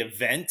 does the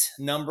event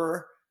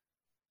number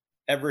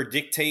ever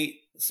dictate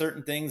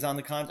certain things on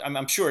the contract?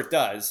 I'm sure it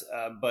does,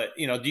 but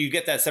do you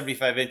get that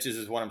 75 inches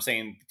is what I'm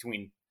saying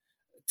between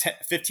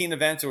 15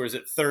 events, or is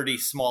it 30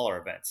 smaller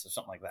events or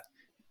something like that?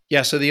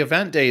 Yeah, so the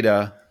event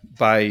data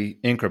by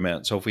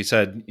increment. So if we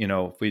said,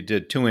 if we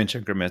did 2-inch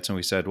increments and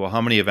we said, well,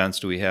 how many events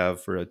do we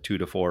have for a 2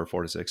 to 4,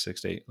 4 to 6,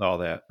 6 to 8, all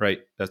that, right?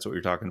 That's what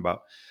you're talking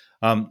about.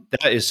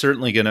 That is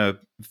certainly going to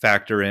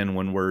factor in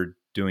when we're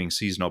doing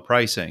seasonal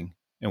pricing,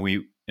 and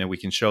we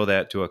can show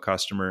that to a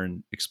customer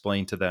and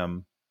explain to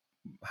them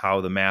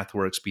how the math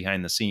works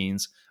behind the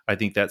scenes. I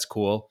think that's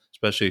cool,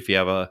 especially if you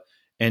have a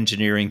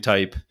engineering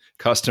type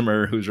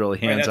customer who's really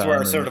hands-on. That's where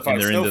our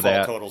certified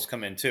snowfall totals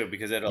come in too,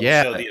 because it'll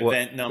show the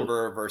event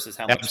number versus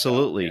how much.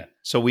 Absolutely. Yeah.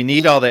 So we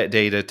need all that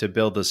data to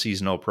build the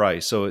seasonal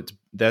price. So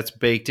that's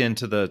baked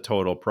into the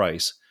total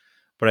price.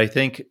 But I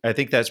think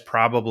that's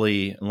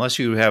probably, unless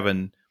you have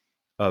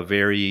a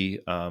very,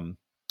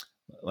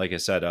 like I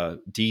said, a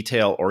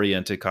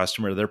detail-oriented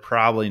customer, they're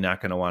probably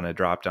not going to want to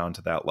drop down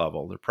to that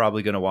level. They're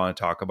probably going to want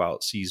to talk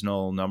about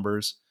seasonal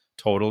numbers,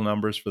 total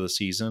numbers for the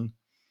season.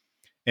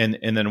 And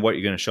then what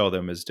you're going to show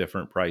them is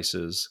different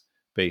prices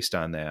based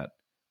on that.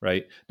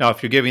 right? Now,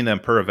 if you're giving them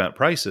per event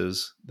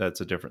prices,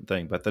 that's a different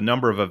thing. But the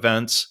number of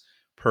events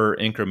per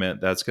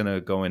increment, that's going to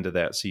go into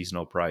that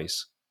seasonal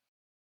price.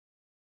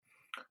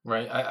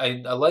 Right.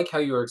 I like how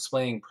you were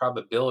explaining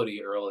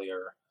probability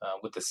earlier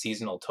with the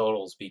seasonal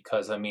totals,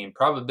 because I mean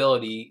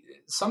probability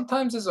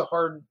sometimes is a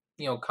hard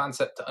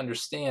concept to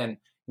understand.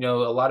 A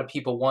lot of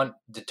people want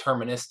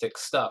deterministic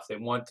stuff. They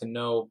want to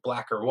know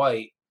black or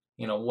white.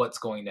 What's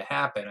going to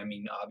happen. I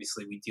mean,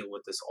 obviously we deal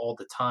with this all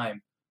the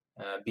time,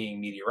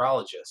 being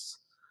meteorologists.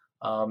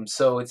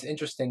 So it's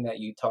interesting that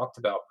you talked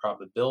about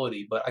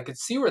probability, but I could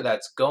see where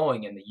that's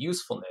going and the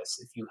usefulness.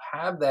 If you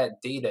have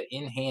that data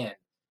in hand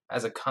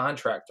as a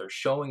contractor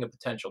showing a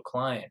potential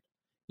client,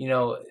 you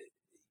know,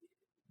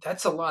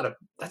 that's a lot of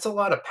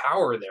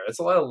power there. That's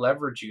a lot of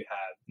leverage you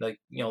have. Like,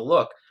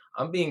 look,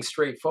 I'm being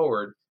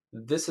straightforward.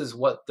 This is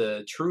what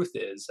the truth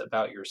is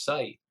about your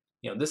site.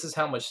 This is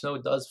how much snow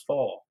does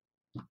fall.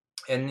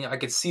 And I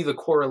could see the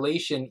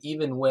correlation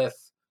even with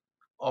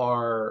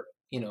our,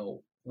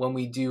 when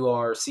we do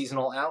our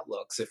seasonal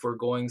outlooks. If we're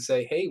going to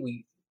say, hey,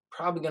 we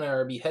probably going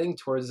to be heading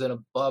towards an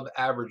above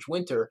average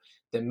winter,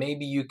 then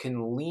maybe you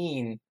can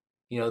lean,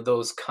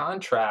 those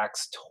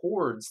contracts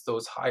towards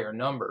those higher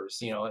numbers,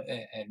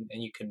 and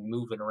you can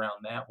move it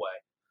around that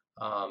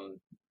way.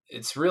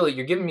 It's really,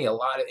 you're giving me a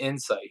lot of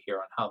insight here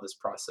on how this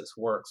process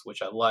works,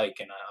 which I like,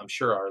 and I'm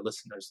sure our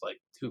listeners like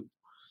too.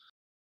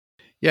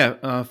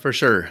 Yeah, for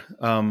sure.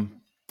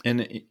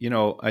 And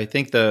I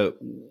think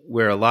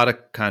where a lot of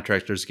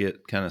contractors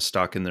get kind of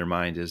stuck in their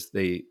mind is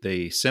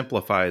they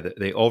simplify that,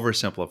 they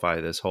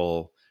oversimplify this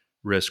whole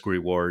risk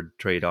reward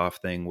trade off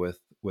thing with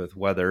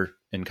weather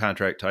and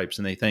contract types,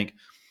 and they think,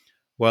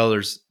 well,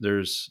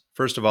 there's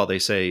first of all, they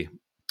say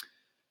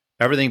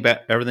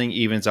everything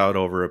evens out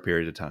over a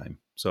period of time.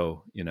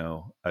 So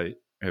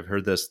I've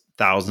heard this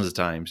thousands of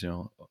times.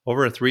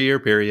 Over a 3-year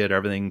period,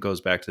 everything goes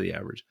back to the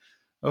average.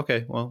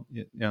 Okay, well,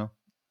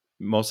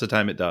 most of the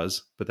time it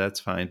does, but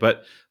that's fine.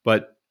 But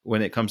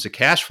when it comes to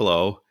cash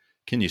flow,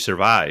 can you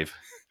survive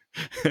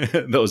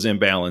those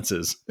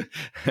imbalances?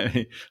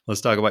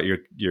 Let's talk about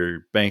your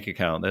bank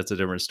account. That's a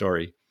different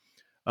story.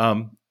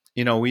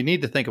 We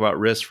need to think about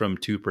risk from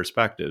two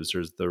perspectives.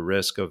 There's the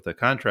risk of the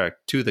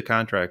contract to the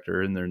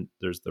contractor, and then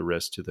there's the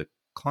risk to the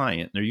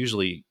client. They're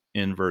usually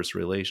inverse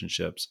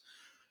relationships.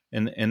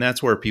 And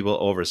that's where people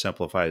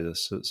oversimplify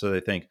this. So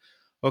they think,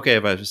 okay,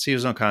 if I have a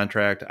seasonal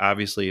contract,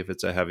 obviously if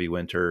it's a heavy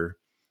winter,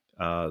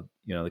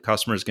 the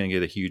customer is going to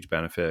get a huge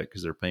benefit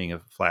because they're paying a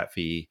flat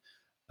fee.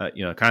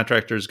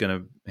 Contractor is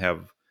going to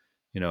have,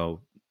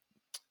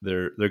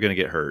 they're going to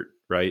get hurt,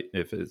 right?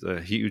 If it's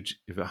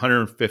if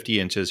 150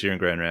 inches here in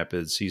Grand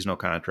Rapids, seasonal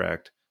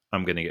contract,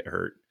 I'm going to get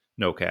hurt,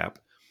 no cap.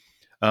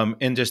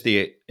 And just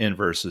the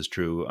inverse is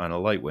true on a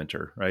light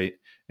winter, right?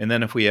 And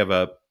then if we have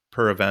a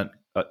per event,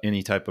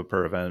 any type of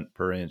per event,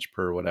 per inch,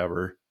 per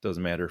whatever,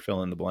 doesn't matter,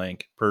 fill in the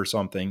blank, per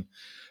something.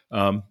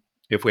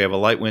 If we have a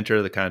light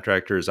winter, the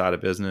contractor is out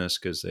of business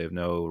because they have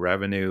no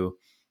revenue.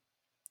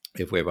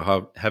 If we have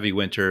a heavy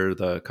winter,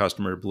 the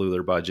customer blew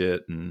their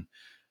budget and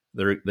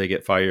they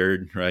get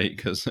fired, right?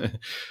 Because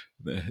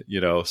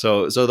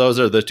so those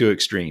are the two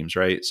extremes,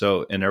 right?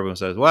 So, and everyone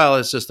says, well,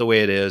 it's just the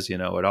way it is.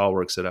 It all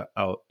works it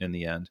out in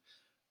the end.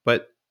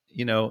 But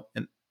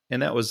and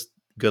that was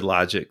good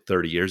logic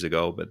 30 years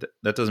ago, but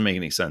that doesn't make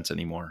any sense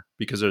anymore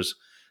because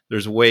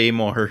there's way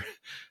more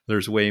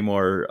there's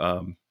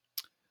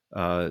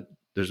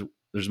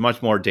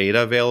much more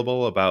data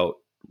available about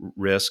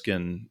risk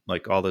and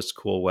like all this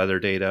cool weather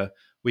data.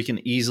 We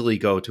can easily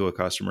go to a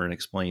customer and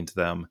explain to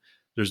them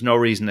there's no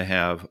reason to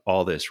have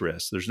all this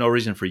risk. There's no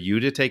reason for you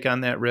to take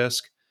on that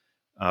risk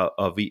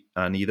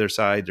on either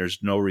side. There's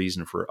no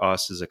reason for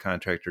us as a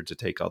contractor to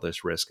take all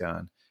this risk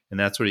on. And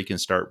that's where you can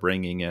start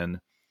bringing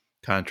in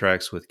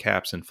contracts with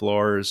caps and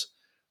floors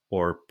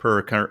or per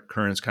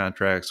occurrence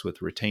contracts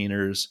with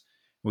retainers.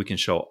 We can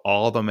show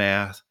all the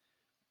math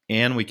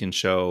and we can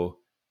show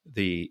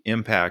the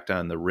impact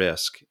on the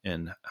risk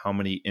and how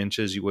many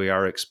inches we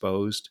are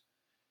exposed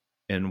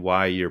and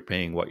why you're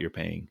paying what you're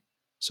paying.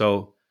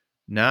 So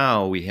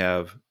now we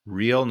have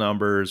real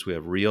numbers, we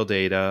have real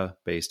data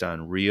based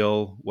on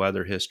real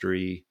weather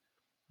history.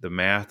 The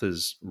math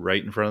is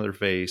right in front of their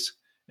face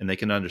and they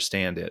can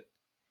understand it.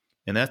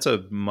 And that's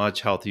a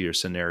much healthier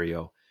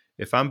scenario.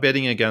 If I'm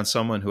bidding against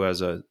someone who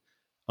has a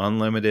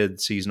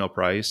unlimited seasonal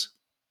price,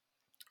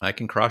 I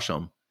can crush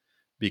them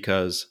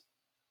because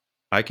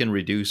I can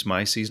reduce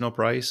my seasonal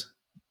price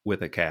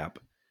with a cap.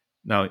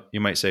 Now,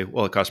 you might say,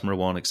 well, a customer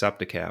won't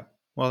accept a cap.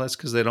 Well, that's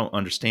because they don't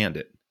understand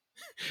it.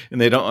 And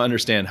they don't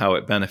understand how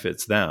it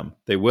benefits them.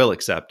 They will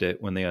accept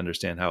it when they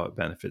understand how it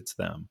benefits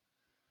them.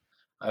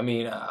 I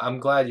mean, I'm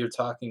glad you're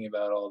talking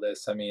about all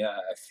this. I mean,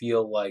 I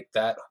feel like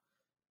that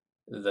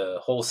the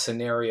whole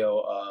scenario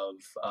of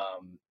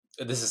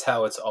this is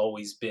how it's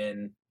always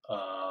been,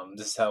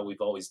 this is how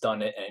we've always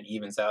done it, and it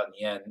evens out in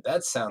the end.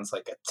 That sounds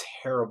like a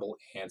terrible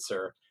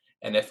answer.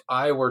 And if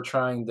I were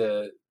trying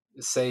to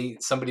say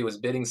somebody was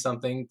bidding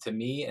something to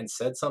me and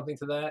said something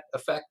to that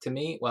effect to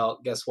me, well,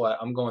 guess what?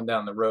 I'm going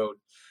down the road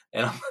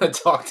and I'm going to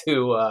talk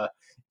to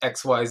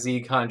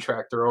XYZ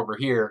contractor over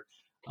here,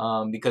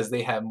 because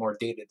they have more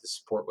data to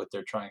support what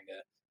they're trying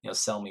to,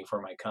 sell me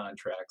for my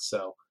contract.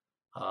 So,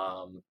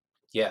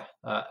 yeah,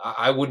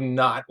 I would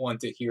not want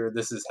to hear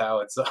this is how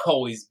it's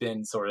always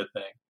been sort of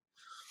thing.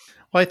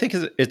 Well, I think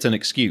it's an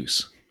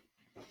excuse,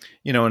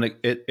 and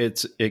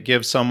it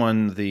gives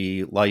someone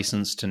the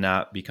license to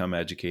not become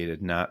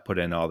educated, not put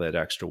in all that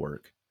extra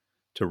work,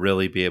 to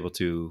really be able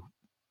to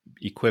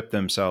equip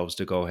themselves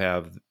to go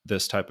have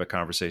this type of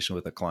conversation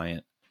with a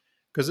client.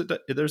 Because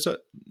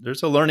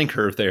there's a learning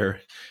curve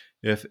there.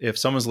 If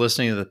someone's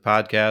listening to the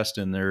podcast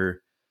and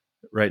they're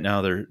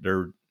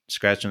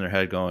scratching their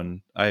head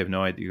going, I have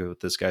no idea what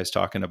this guy's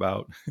talking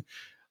about.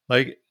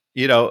 Like,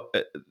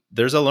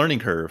 there's a learning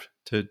curve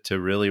to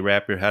really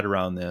wrap your head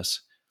around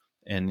this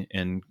and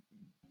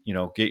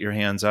get your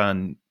hands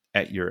on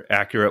at your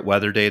accurate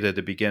weather data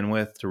to begin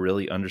with, to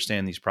really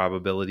understand these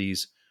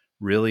probabilities,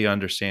 really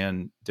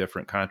understand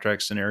different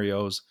contract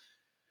scenarios,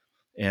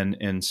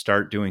 and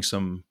start doing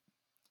some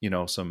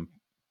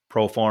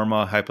pro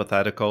forma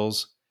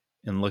hypotheticals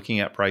and looking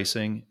at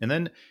pricing, and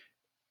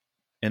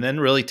then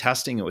really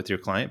testing it with your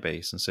client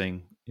base and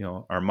saying,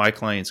 are my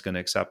clients going to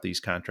accept these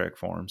contract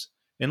forms,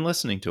 and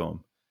listening to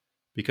them,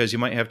 because you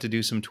might have to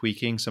do some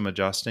tweaking, some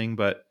adjusting,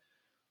 but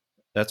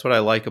that's what I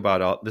like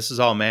about this is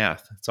all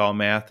math. It's all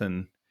math,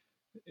 and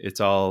it's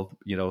all,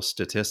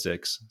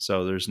 statistics.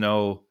 So there's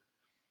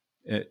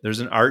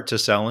an art to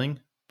selling,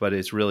 but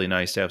it's really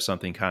nice to have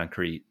something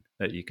concrete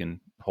that you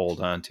can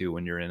hold on to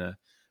when you're in a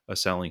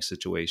selling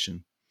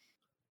situation.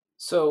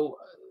 So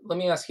let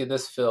me ask you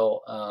this,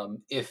 Phil.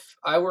 If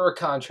I were a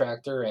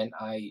contractor and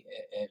I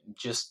am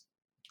just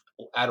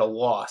at a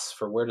loss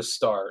for where to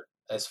start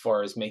as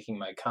far as making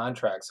my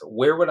contracts,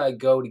 where would I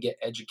go to get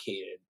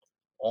educated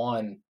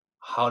on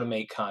how to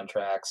make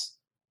contracts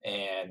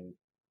and,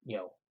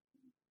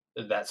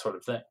 that sort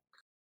of thing?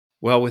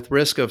 Well, with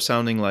risk of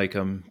sounding like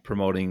I'm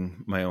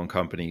promoting my own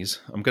companies,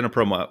 I'm going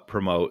to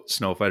promote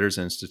Snowfighters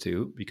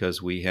Institute,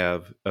 because we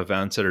have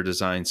events that are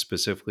designed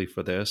specifically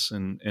for this,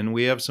 and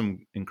we have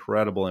some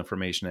incredible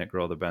information at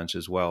Grow the Bench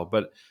as well.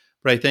 But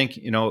I think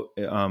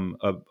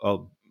a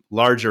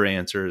larger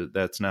answer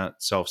that's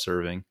not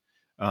self-serving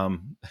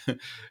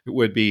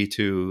would be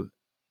to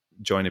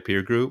join a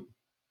peer group,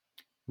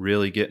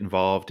 really get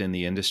involved in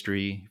the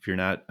industry. If you're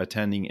not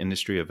attending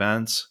industry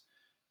events,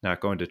 not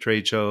going to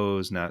trade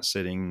shows, not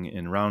sitting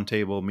in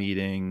roundtable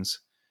meetings,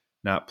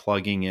 not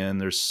plugging in.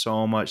 There's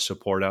so much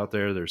support out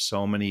there. There's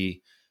so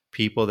many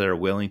people that are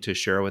willing to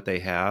share what they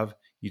have.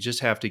 You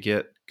just have to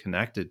get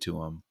connected to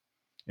them.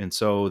 And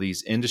so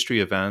these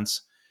industry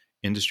events,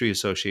 industry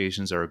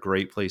associations are a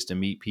great place to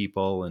meet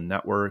people and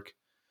network.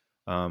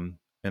 And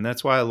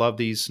that's why I love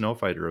these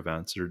Snowfighter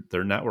events.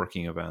 They're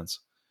networking events,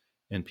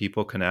 and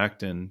people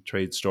connect and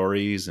trade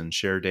stories and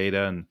share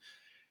data. And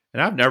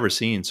I've never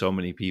seen so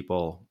many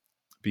people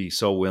be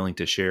so willing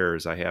to share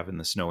as I have in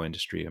the snow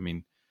industry. I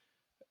mean,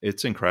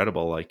 it's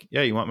incredible. Like,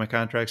 yeah, you want my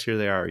contracts? Here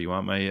they are. You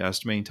want my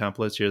estimating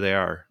templates? Here they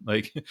are.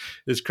 Like,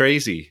 it's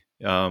crazy.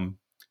 You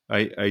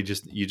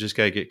just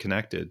got to get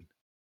connected.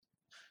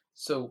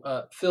 So,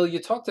 Phil, you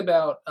talked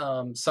about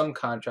some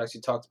contracts.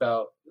 You talked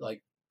about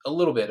like a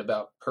little bit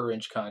about per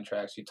inch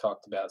contracts. You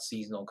talked about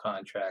seasonal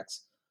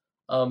contracts.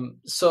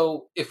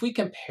 So if we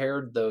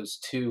compared those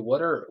two,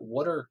 what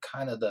are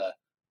kind of the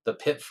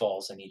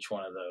pitfalls in each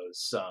one of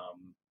those?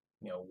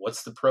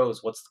 What's the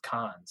pros? What's the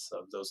cons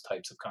of those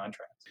types of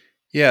contracts?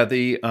 Yeah,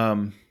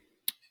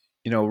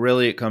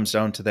 really it comes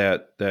down to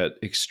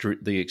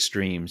the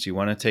extremes. You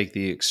want to take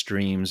the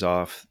extremes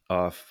off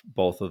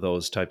both of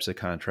those types of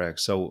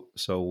contracts. So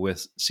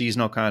with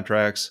seasonal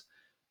contracts,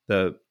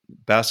 the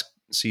best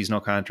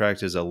seasonal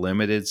contract is a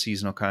limited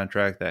seasonal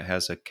contract that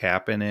has a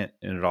cap in it,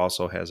 and it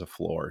also has a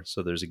floor.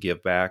 So there's a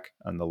give back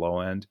on the low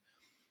end,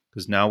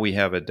 because now we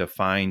have a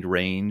defined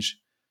range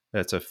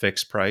that's a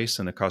fixed price,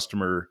 and the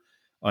customer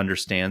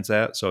understands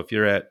that. So if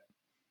you're at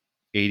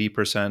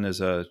 80%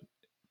 as a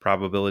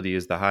probability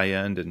is the high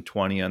end and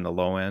 20 on the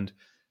low end,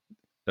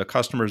 the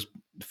customer's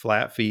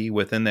flat fee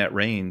within that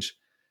range,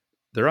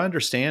 they're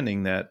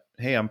understanding that,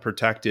 hey, I'm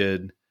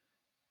protected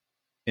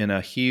in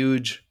a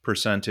huge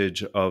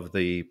percentage of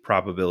the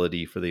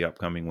probability for the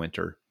upcoming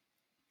winter.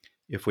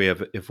 If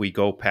we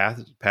go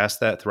past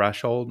that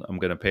threshold, I'm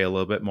going to pay a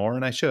little bit more,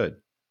 and I should.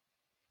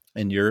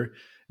 And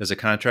as a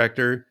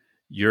contractor,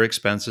 your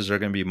expenses are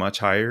going to be much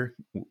higher,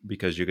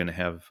 because you're going to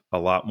have a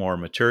lot more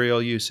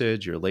material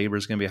usage. Your labor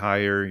is going to be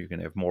higher. You're going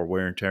to have more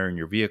wear and tear in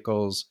your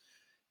vehicles.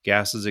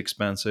 Gas is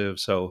expensive.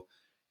 So,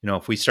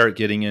 if we start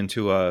getting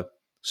into a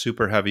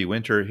super heavy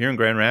winter here in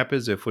Grand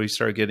Rapids, if we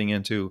start getting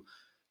into,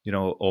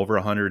 over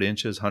 100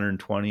 inches,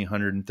 120,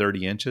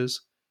 130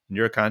 inches, and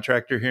you're a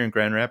contractor here in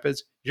Grand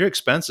Rapids, your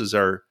expenses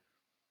are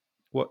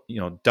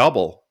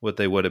double what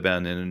they would have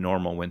been in a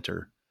normal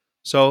winter.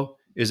 So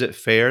is it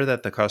fair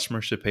that the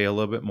customer should pay a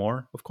little bit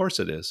more? Of course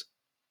it is.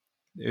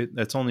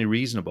 That's only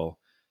reasonable.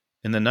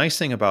 And the nice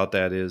thing about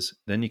that is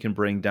then you can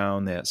bring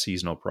down that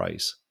seasonal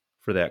price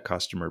for that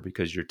customer,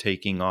 because you're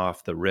taking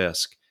off the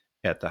risk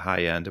at the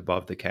high end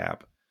above the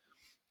cap.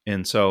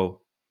 And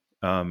so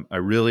I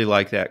really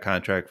like that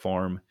contract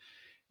form.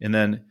 And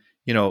then,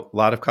 a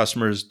lot of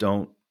customers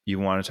don't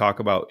even want to talk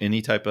about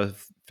any type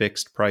of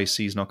fixed price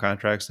seasonal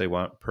contracts. They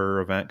want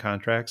per event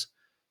contracts.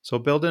 So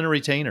build in a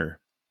retainer.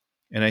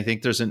 And I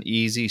think there's an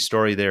easy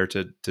story there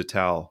to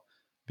tell,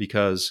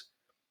 because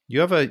you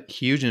have a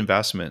huge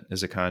investment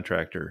as a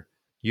contractor.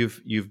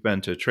 You've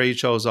been to trade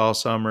shows all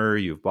summer,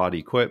 you've bought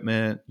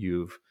equipment,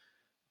 you've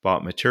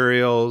bought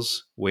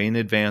materials way in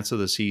advance of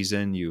the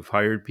season, you've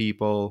hired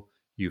people,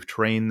 you've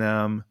trained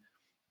them,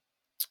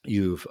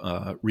 you've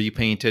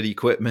repainted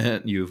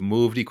equipment, you've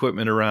moved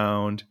equipment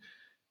around,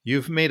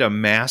 you've made a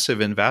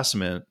massive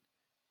investment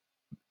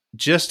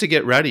just to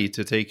get ready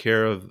to take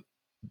care of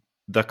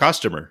the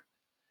customer.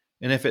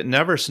 And if it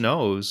never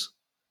snows,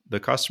 the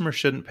customer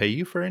shouldn't pay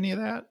you for any of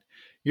that.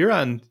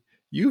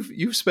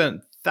 You've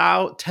spent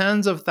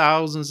tens of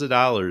thousands of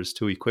dollars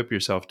to equip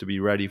yourself to be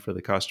ready for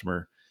the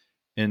customer.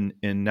 And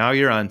now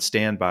you're on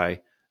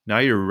standby. Now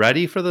you're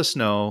ready for the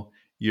snow.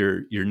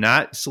 You're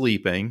not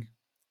sleeping.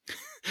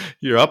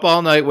 You're up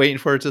all night waiting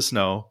for it to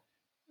snow.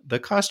 The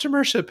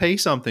customer should pay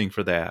something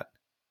for that.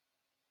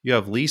 You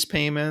have lease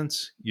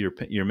payments.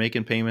 You're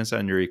making payments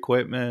on your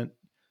equipment.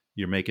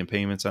 You're making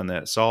payments on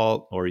that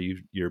salt, or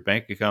your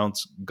bank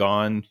account's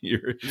gone.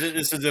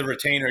 This is the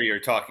retainer you're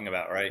talking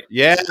about, right?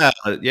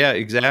 Yeah,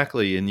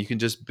 exactly. And you can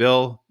just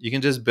bill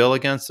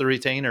against the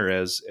retainer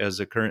as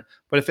a current.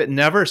 But if it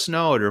never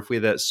snowed, or if we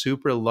had that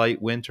super light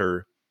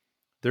winter,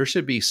 there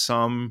should be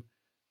some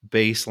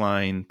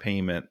baseline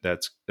payment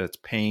that's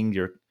paying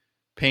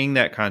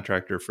that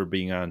contractor for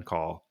being on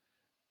call.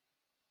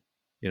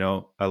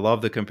 I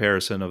love the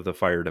comparison of the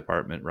fire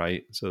department,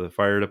 right? So the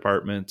fire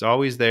department's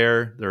always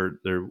there.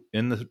 They're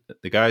in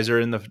the guys are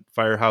in the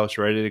firehouse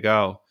ready to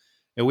go.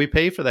 And we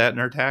pay for that in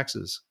our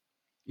taxes.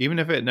 Even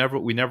if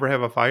we never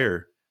have a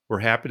fire, we're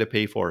happy to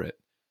pay for it,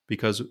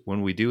 because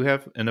when we do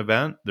have an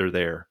event, they're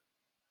there.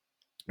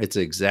 It's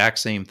the exact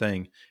same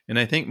thing. And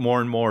I think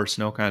more and more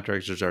snow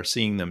contractors are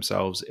seeing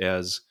themselves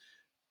as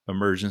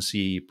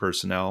emergency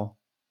personnel.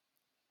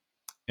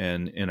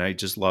 And I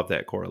just love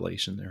that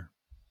correlation there.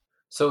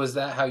 So is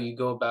that how you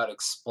go about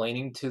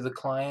explaining to the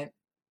client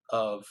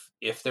of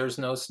if there's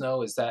no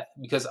snow? Is that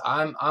because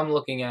I'm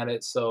looking at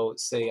it? So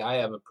say I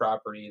have a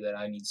property that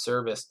I need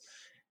serviced,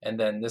 and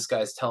then this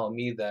guy's telling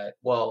me that,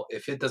 well,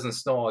 if it doesn't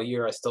snow all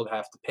year, I still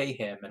have to pay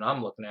him, and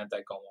I'm looking at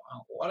that going,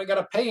 well, what I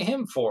gotta pay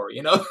him for?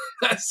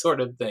 That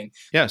sort of thing.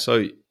 Yeah,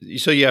 so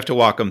you have to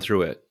walk them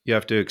through it. You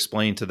have to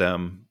explain to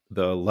them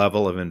the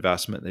level of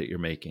investment that you're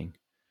making.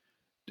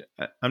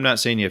 I'm not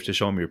saying you have to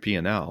show them your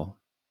P&L,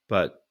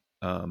 but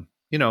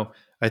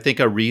I think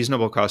a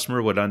reasonable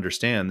customer would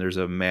understand there's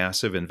a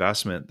massive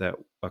investment that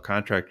a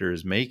contractor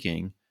is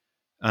making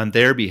on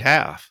their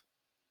behalf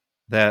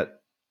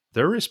that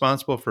they're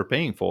responsible for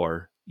paying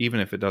for, even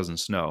if it doesn't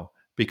snow,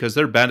 because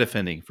they're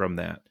benefiting from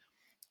that.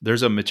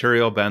 There's a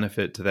material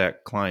benefit to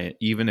that client,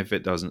 even if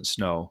it doesn't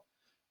snow,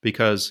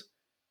 because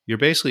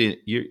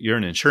you're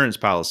an insurance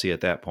policy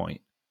at that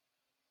point.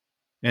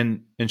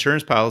 And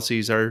insurance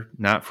policies are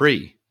not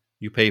free.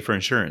 You pay for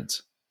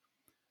insurance.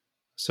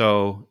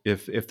 So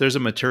if there's a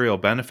material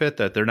benefit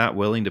that they're not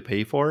willing to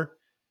pay for,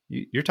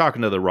 you're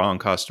talking to the wrong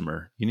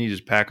customer. You need to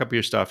just pack up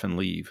your stuff and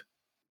leave.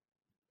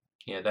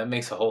 Yeah, that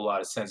makes a whole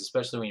lot of sense,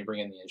 especially when you bring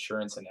in the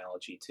insurance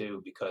analogy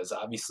too, because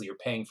obviously you're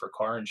paying for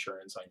car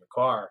insurance on your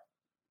car.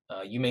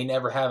 You may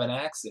never have an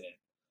accident,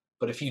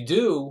 but if you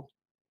do,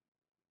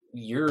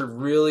 you're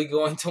really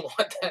going to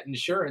want that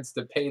insurance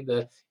to pay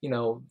the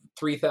 $3,000,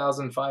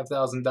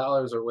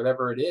 $5,000 or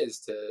whatever it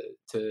is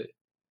to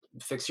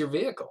fix your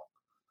vehicle.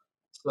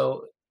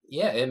 So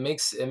yeah, it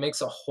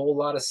makes a whole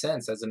lot of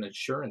sense as an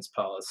insurance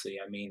policy.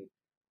 I mean,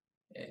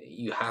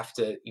 you have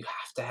to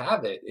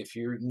have it if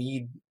you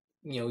need,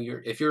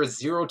 if you're a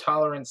zero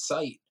tolerance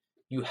site,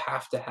 you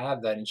have to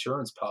have that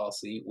insurance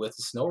policy with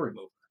the snow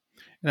removal.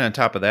 And on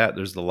top of that,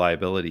 there's the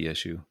liability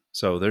issue.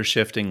 So they're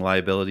shifting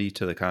liability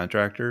to the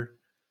contractor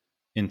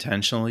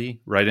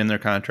intentionally right in their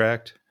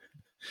contract.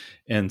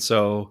 And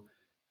so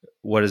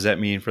what does that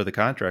mean for the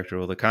contractor?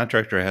 Well, the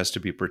contractor has to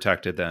be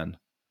protected then.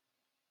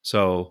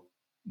 So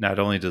not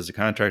only does the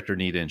contractor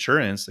need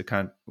insurance, if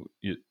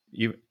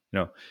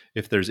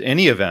there's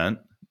any event,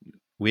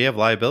 we have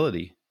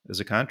liability as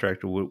a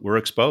contractor. We're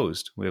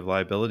exposed. We have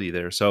liability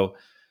there. So,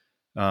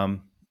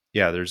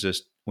 there's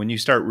just, when you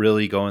start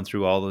really going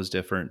through all those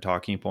different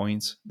talking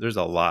points, there's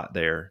a lot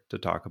there to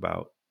talk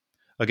about.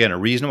 Again, a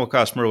reasonable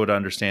customer would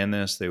understand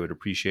this. They would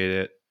appreciate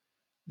it.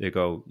 They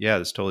go, yeah,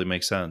 this totally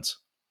makes sense.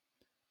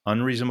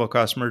 Unreasonable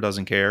customer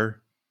doesn't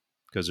care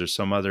because there's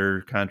some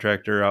other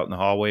contractor out in the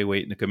hallway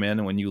waiting to come in.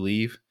 And when you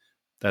leave,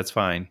 that's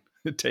fine.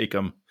 Take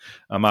them.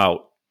 I'm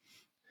out.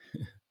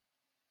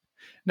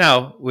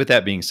 Now, with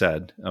that being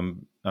said,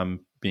 I'm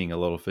being a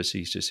little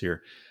facetious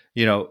here.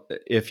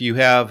 If you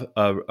have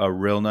a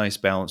real nice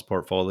balanced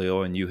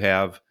portfolio and you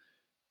have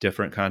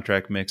different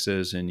contract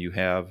mixes and you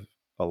have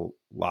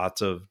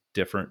lots of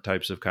different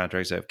types of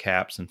contracts that have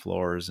caps and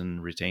floors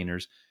and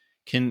retainers,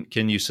 can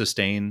you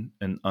sustain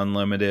an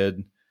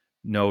unlimited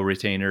no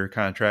retainer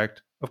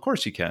contract? Of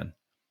course you can.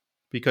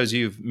 because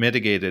you've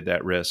mitigated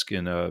that risk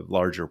in a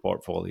larger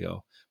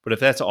portfolio. But if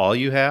that's all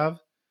you have,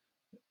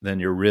 then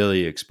you're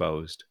really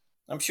exposed.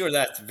 I'm sure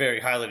that's very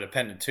highly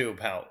dependent too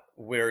about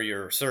where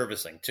you're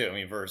servicing too. I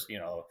mean, versus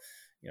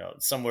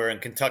somewhere in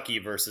Kentucky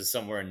versus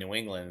somewhere in New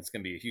England, it's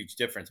going to be a huge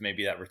difference.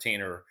 Maybe that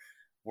retainer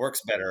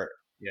works better.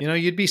 Yeah. You know,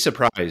 you'd be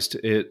surprised.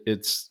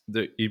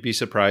 You'd be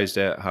surprised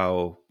at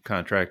how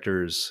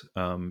contractors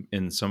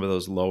in some of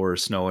those lower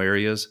snow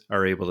areas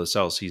are able to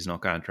sell seasonal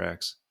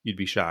contracts. You'd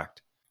be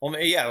shocked. Well,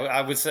 yeah,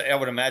 I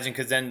would imagine,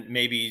 because then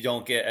maybe you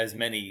don't get as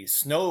many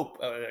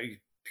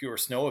pure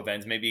snow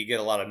events. Maybe you get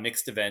a lot of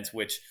mixed events,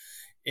 which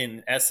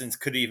in essence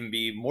could even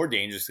be more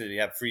dangerous because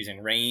you have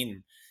freezing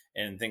rain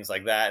and things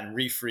like that, and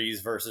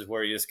refreeze versus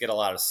where you just get a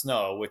lot of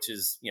snow, which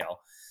is,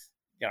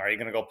 are you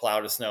going to go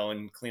plow the snow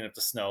and clean up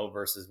the snow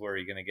versus where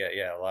you're going to get,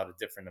 a lot of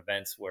different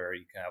events where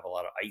you can have a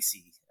lot of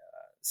icy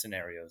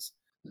scenarios.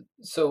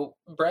 So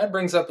Brad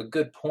brings up a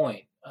good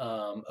point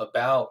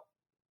about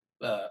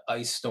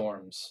ice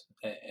storms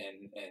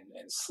and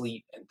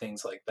sleet and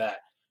things like that.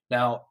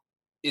 Now,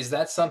 is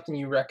that something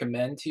you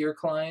recommend to your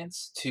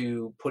clients,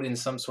 to put in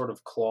some sort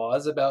of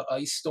clause about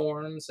ice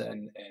storms?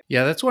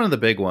 Yeah, that's one of the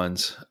big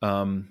ones.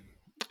 I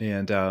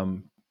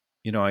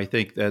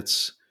think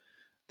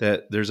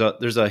that there's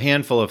a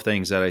handful of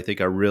things that I think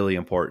are really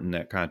important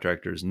that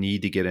contractors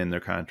need to get in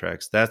their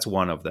contracts. That's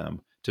one of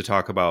them, to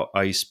talk about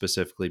ice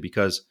specifically,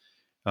 because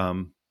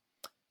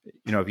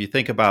if you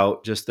think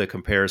about just the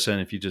comparison,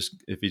 if you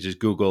just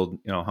Googled,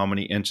 how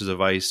many inches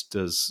of ice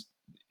does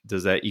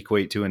that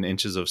equate to in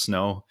inches of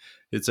snow?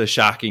 It's a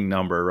shocking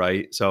number,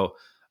 right? So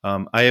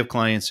I have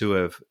clients who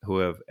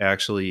have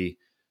actually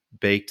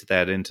baked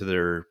that into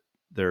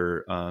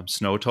their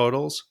snow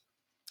totals.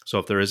 So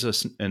if there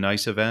is an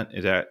ice event,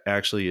 it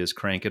actually is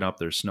cranking up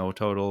their snow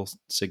total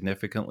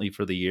significantly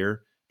for the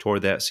year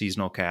toward that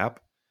seasonal cap,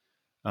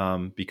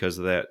 because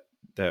of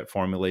that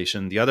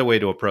formulation. The other way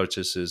to approach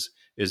this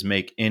is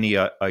make any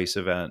ice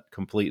event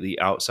completely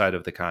outside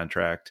of the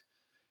contract,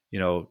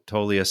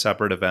 totally a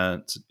separate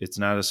event. It's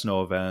not a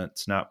snow event.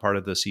 It's not part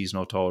of the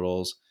seasonal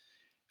totals.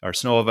 Our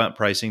snow event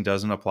pricing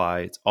doesn't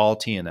apply. It's all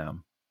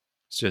T&M.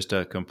 It's just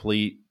a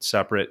complete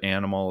separate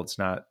animal. It's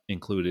not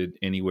included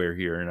anywhere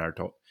here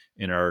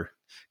in our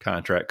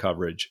contract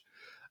coverage.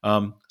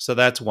 So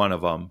that's one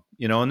of them,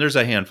 and there's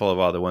a handful of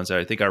other ones that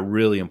I think are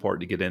really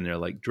important to get in there,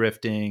 like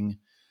drifting,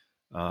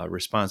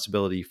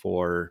 responsibility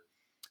for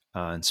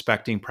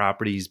inspecting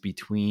properties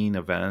between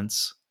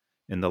events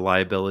and the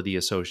liability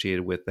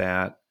associated with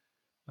that.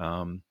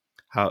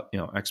 How,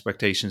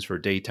 expectations for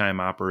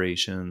daytime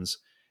operations,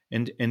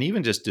 and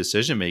even just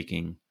decision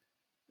making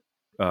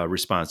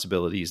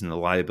responsibilities and the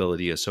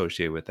liability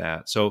associated with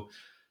that. So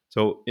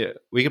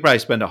we could probably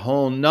spend a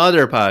whole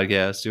nother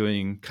podcast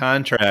doing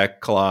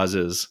contract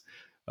clauses.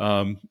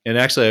 And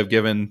actually, I've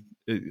given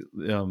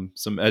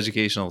some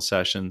educational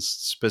sessions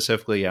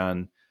specifically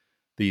on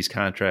these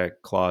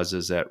contract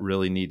clauses that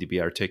really need to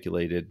be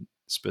articulated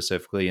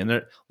specifically. And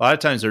a lot of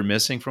times they're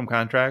missing from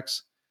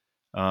contracts.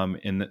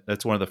 And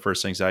that's one of the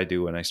first things I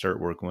do when I start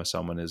working with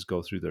someone, is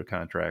go through their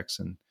contracts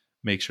and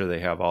make sure they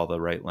have all the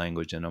right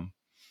language in them.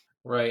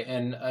 Right.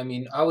 And I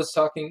mean, I was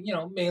talking,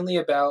 mainly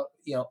about,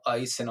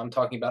 ice, and I'm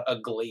talking about a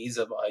glaze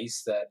of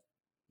ice that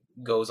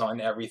goes on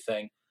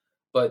everything.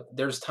 But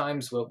there's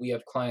times where we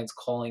have clients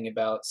calling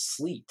about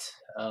sleet.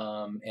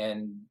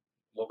 And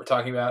what we're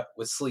talking about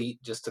with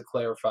sleet, just to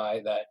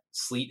clarify, that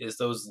sleet is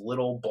those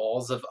little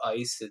balls of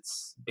ice.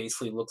 It's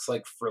basically looks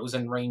like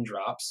frozen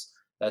raindrops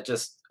that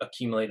just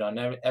accumulate on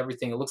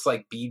everything. It looks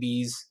like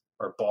BBs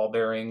or ball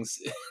bearings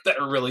that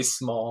are really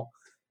small.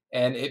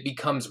 And it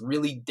becomes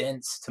really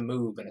dense to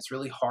move, and it's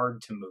really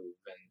hard to move,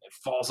 and it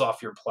falls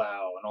off your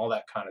plow and all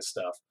that kind of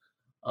stuff.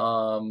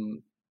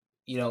 Um,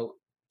 you know,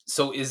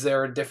 so is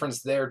there a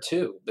difference there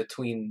too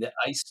between the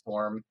ice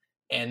storm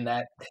and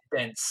that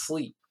dense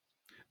sleet?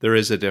 There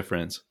is a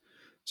difference.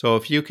 So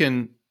if you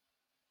can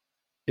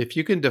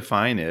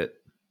define it,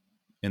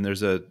 and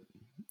there's a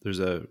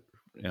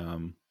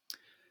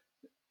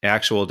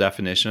actual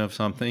definition of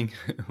something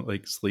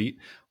like sleet,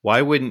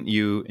 why wouldn't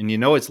you? And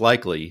it's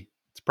likely,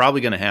 it's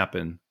probably going to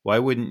happen. Why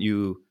wouldn't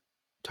you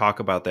talk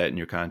about that in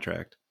your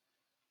contract?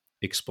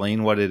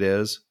 Explain what it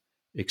is.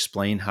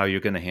 Explain how you're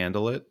going to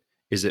handle it.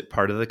 Is it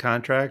part of the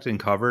contract and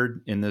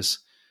covered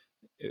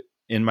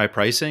in my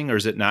pricing, or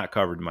is it not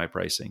covered in my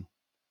pricing?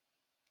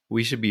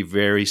 We should be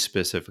very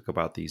specific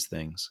about these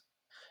things.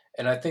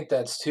 And I think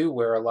that's too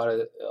where a lot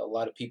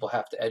of people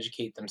have to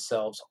educate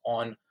themselves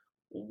on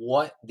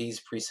what these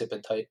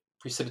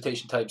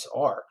precipitation types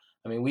are.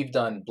 I mean, we've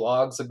done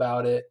blogs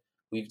about it.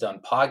 We've done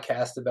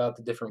podcasts about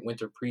the different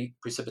winter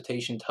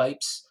precipitation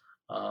types,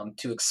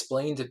 to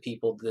explain to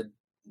people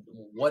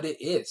what it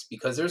is,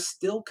 because there's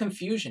still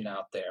confusion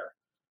out there.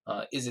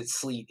 Is it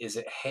sleet? Is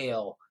it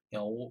hail?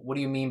 What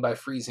do you mean by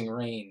freezing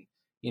rain?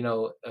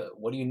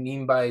 What do you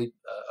mean by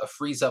a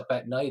freeze up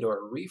at night or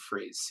a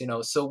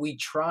refreeze? So we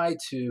try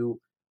to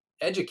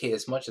educate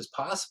as much as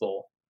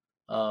possible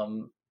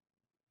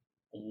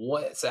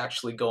what's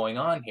actually going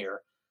on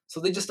here, so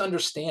they just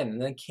understand and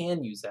they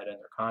can use that in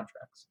their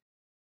contracts.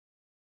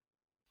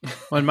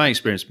 Well, in my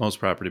experience, most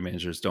property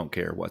managers don't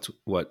care what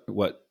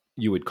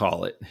you would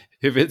call it.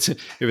 If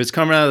it's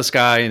coming out of the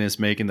sky and it's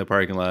making the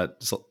parking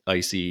lot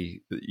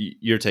icy,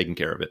 you're taking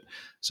care of it.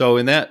 So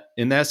in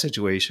that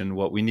situation,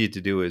 what we need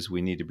to do is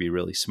we need to be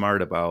really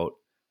smart about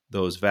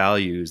those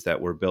values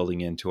that we're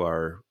building into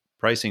our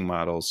pricing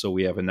models, so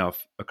we have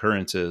enough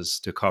occurrences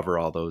to cover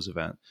all those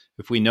events.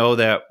 If we know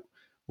that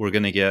we're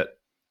going to get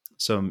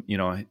some,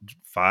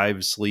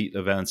 5 sleet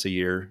events a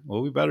year,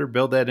 well, we better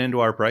build that into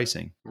our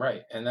pricing.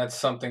 Right. And that's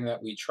something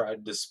that we try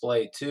to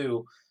display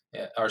too.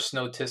 Our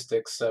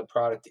Snowtistics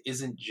product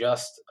isn't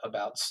just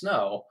about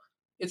snow.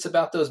 It's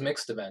about those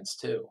mixed events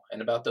too,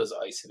 and about those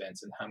ice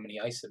events and how many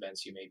ice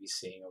events you may be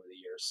seeing over the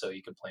years. So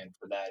you can plan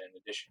for that in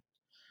addition.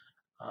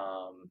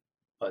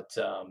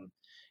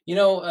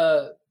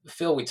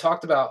 Phil, we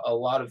talked about a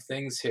lot of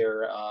things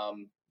here. I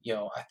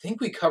think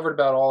we covered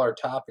about all our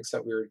topics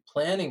that we were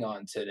planning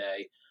on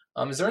today.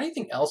 Is there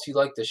anything else you'd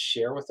like to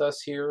share with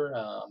us here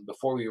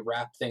before we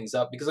wrap things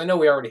up? Because I know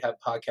we already have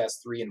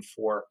podcast 3 and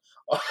 4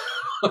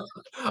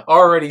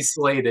 already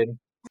slated.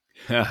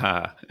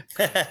 Well,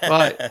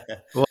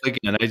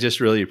 again, I just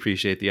really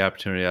appreciate the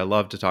opportunity. I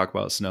love to talk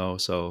about snow,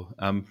 so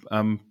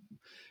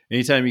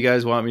anytime you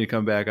guys want me to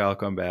come back, I'll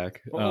come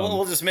back.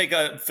 We'll just make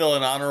Phil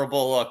an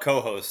honorable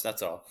co-host.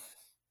 That's all.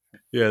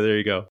 Yeah, there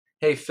you go.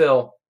 Hey,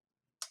 Phil,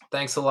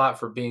 thanks a lot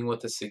for being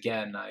with us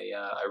again. I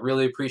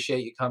really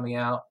appreciate you coming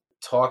out,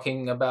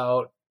 talking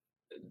about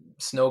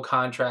snow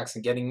contracts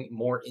and getting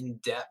more in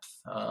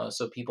depth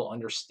so people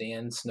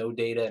understand snow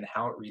data and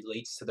how it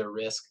relates to their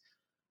risk.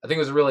 I think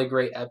it was a really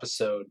great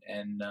episode.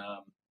 And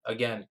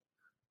again,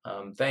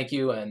 thank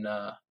you. And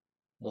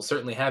we'll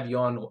certainly have you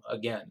on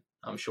again,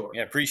 I'm sure.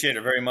 Yeah, appreciate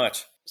it very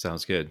much.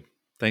 Sounds good.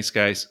 Thanks,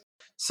 guys.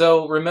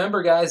 So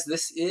remember, guys,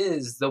 this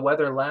is the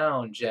Weather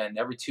Lounge, and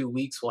every 2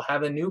 weeks we'll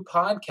have a new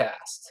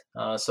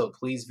podcast. So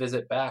please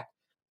visit back.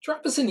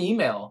 Drop us an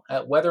email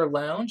at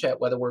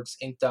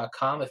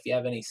weatherlounge@weatherworksinc.com if you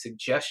have any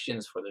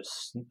suggestions for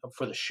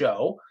the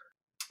show.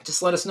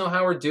 Just let us know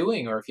how we're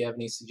doing, or if you have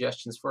any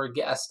suggestions for a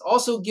guest.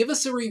 Also, give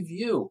us a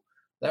review.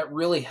 That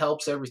really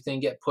helps everything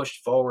get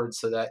pushed forward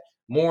so that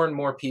more and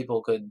more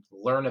people could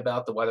learn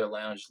about the Weather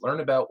Lounge, learn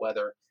about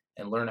weather,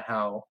 and learn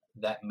how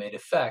that may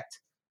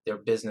affect their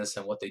business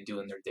and what they do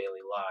in their daily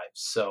lives.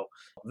 So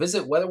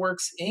visit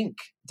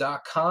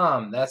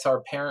weatherworksinc.com. That's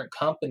our parent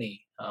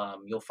company.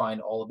 You'll find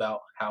all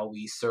about how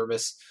we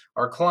service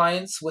our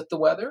clients with the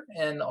weather,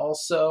 and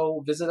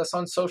also visit us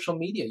on social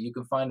media. You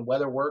can find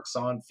WeatherWorks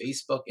on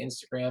Facebook,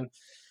 Instagram,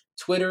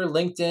 Twitter,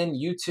 LinkedIn,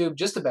 YouTube,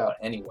 just about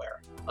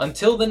anywhere.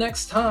 Until the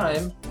next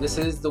time, this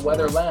is the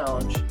Weather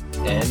Lounge,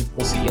 and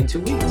we'll see you in 2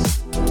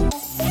 weeks.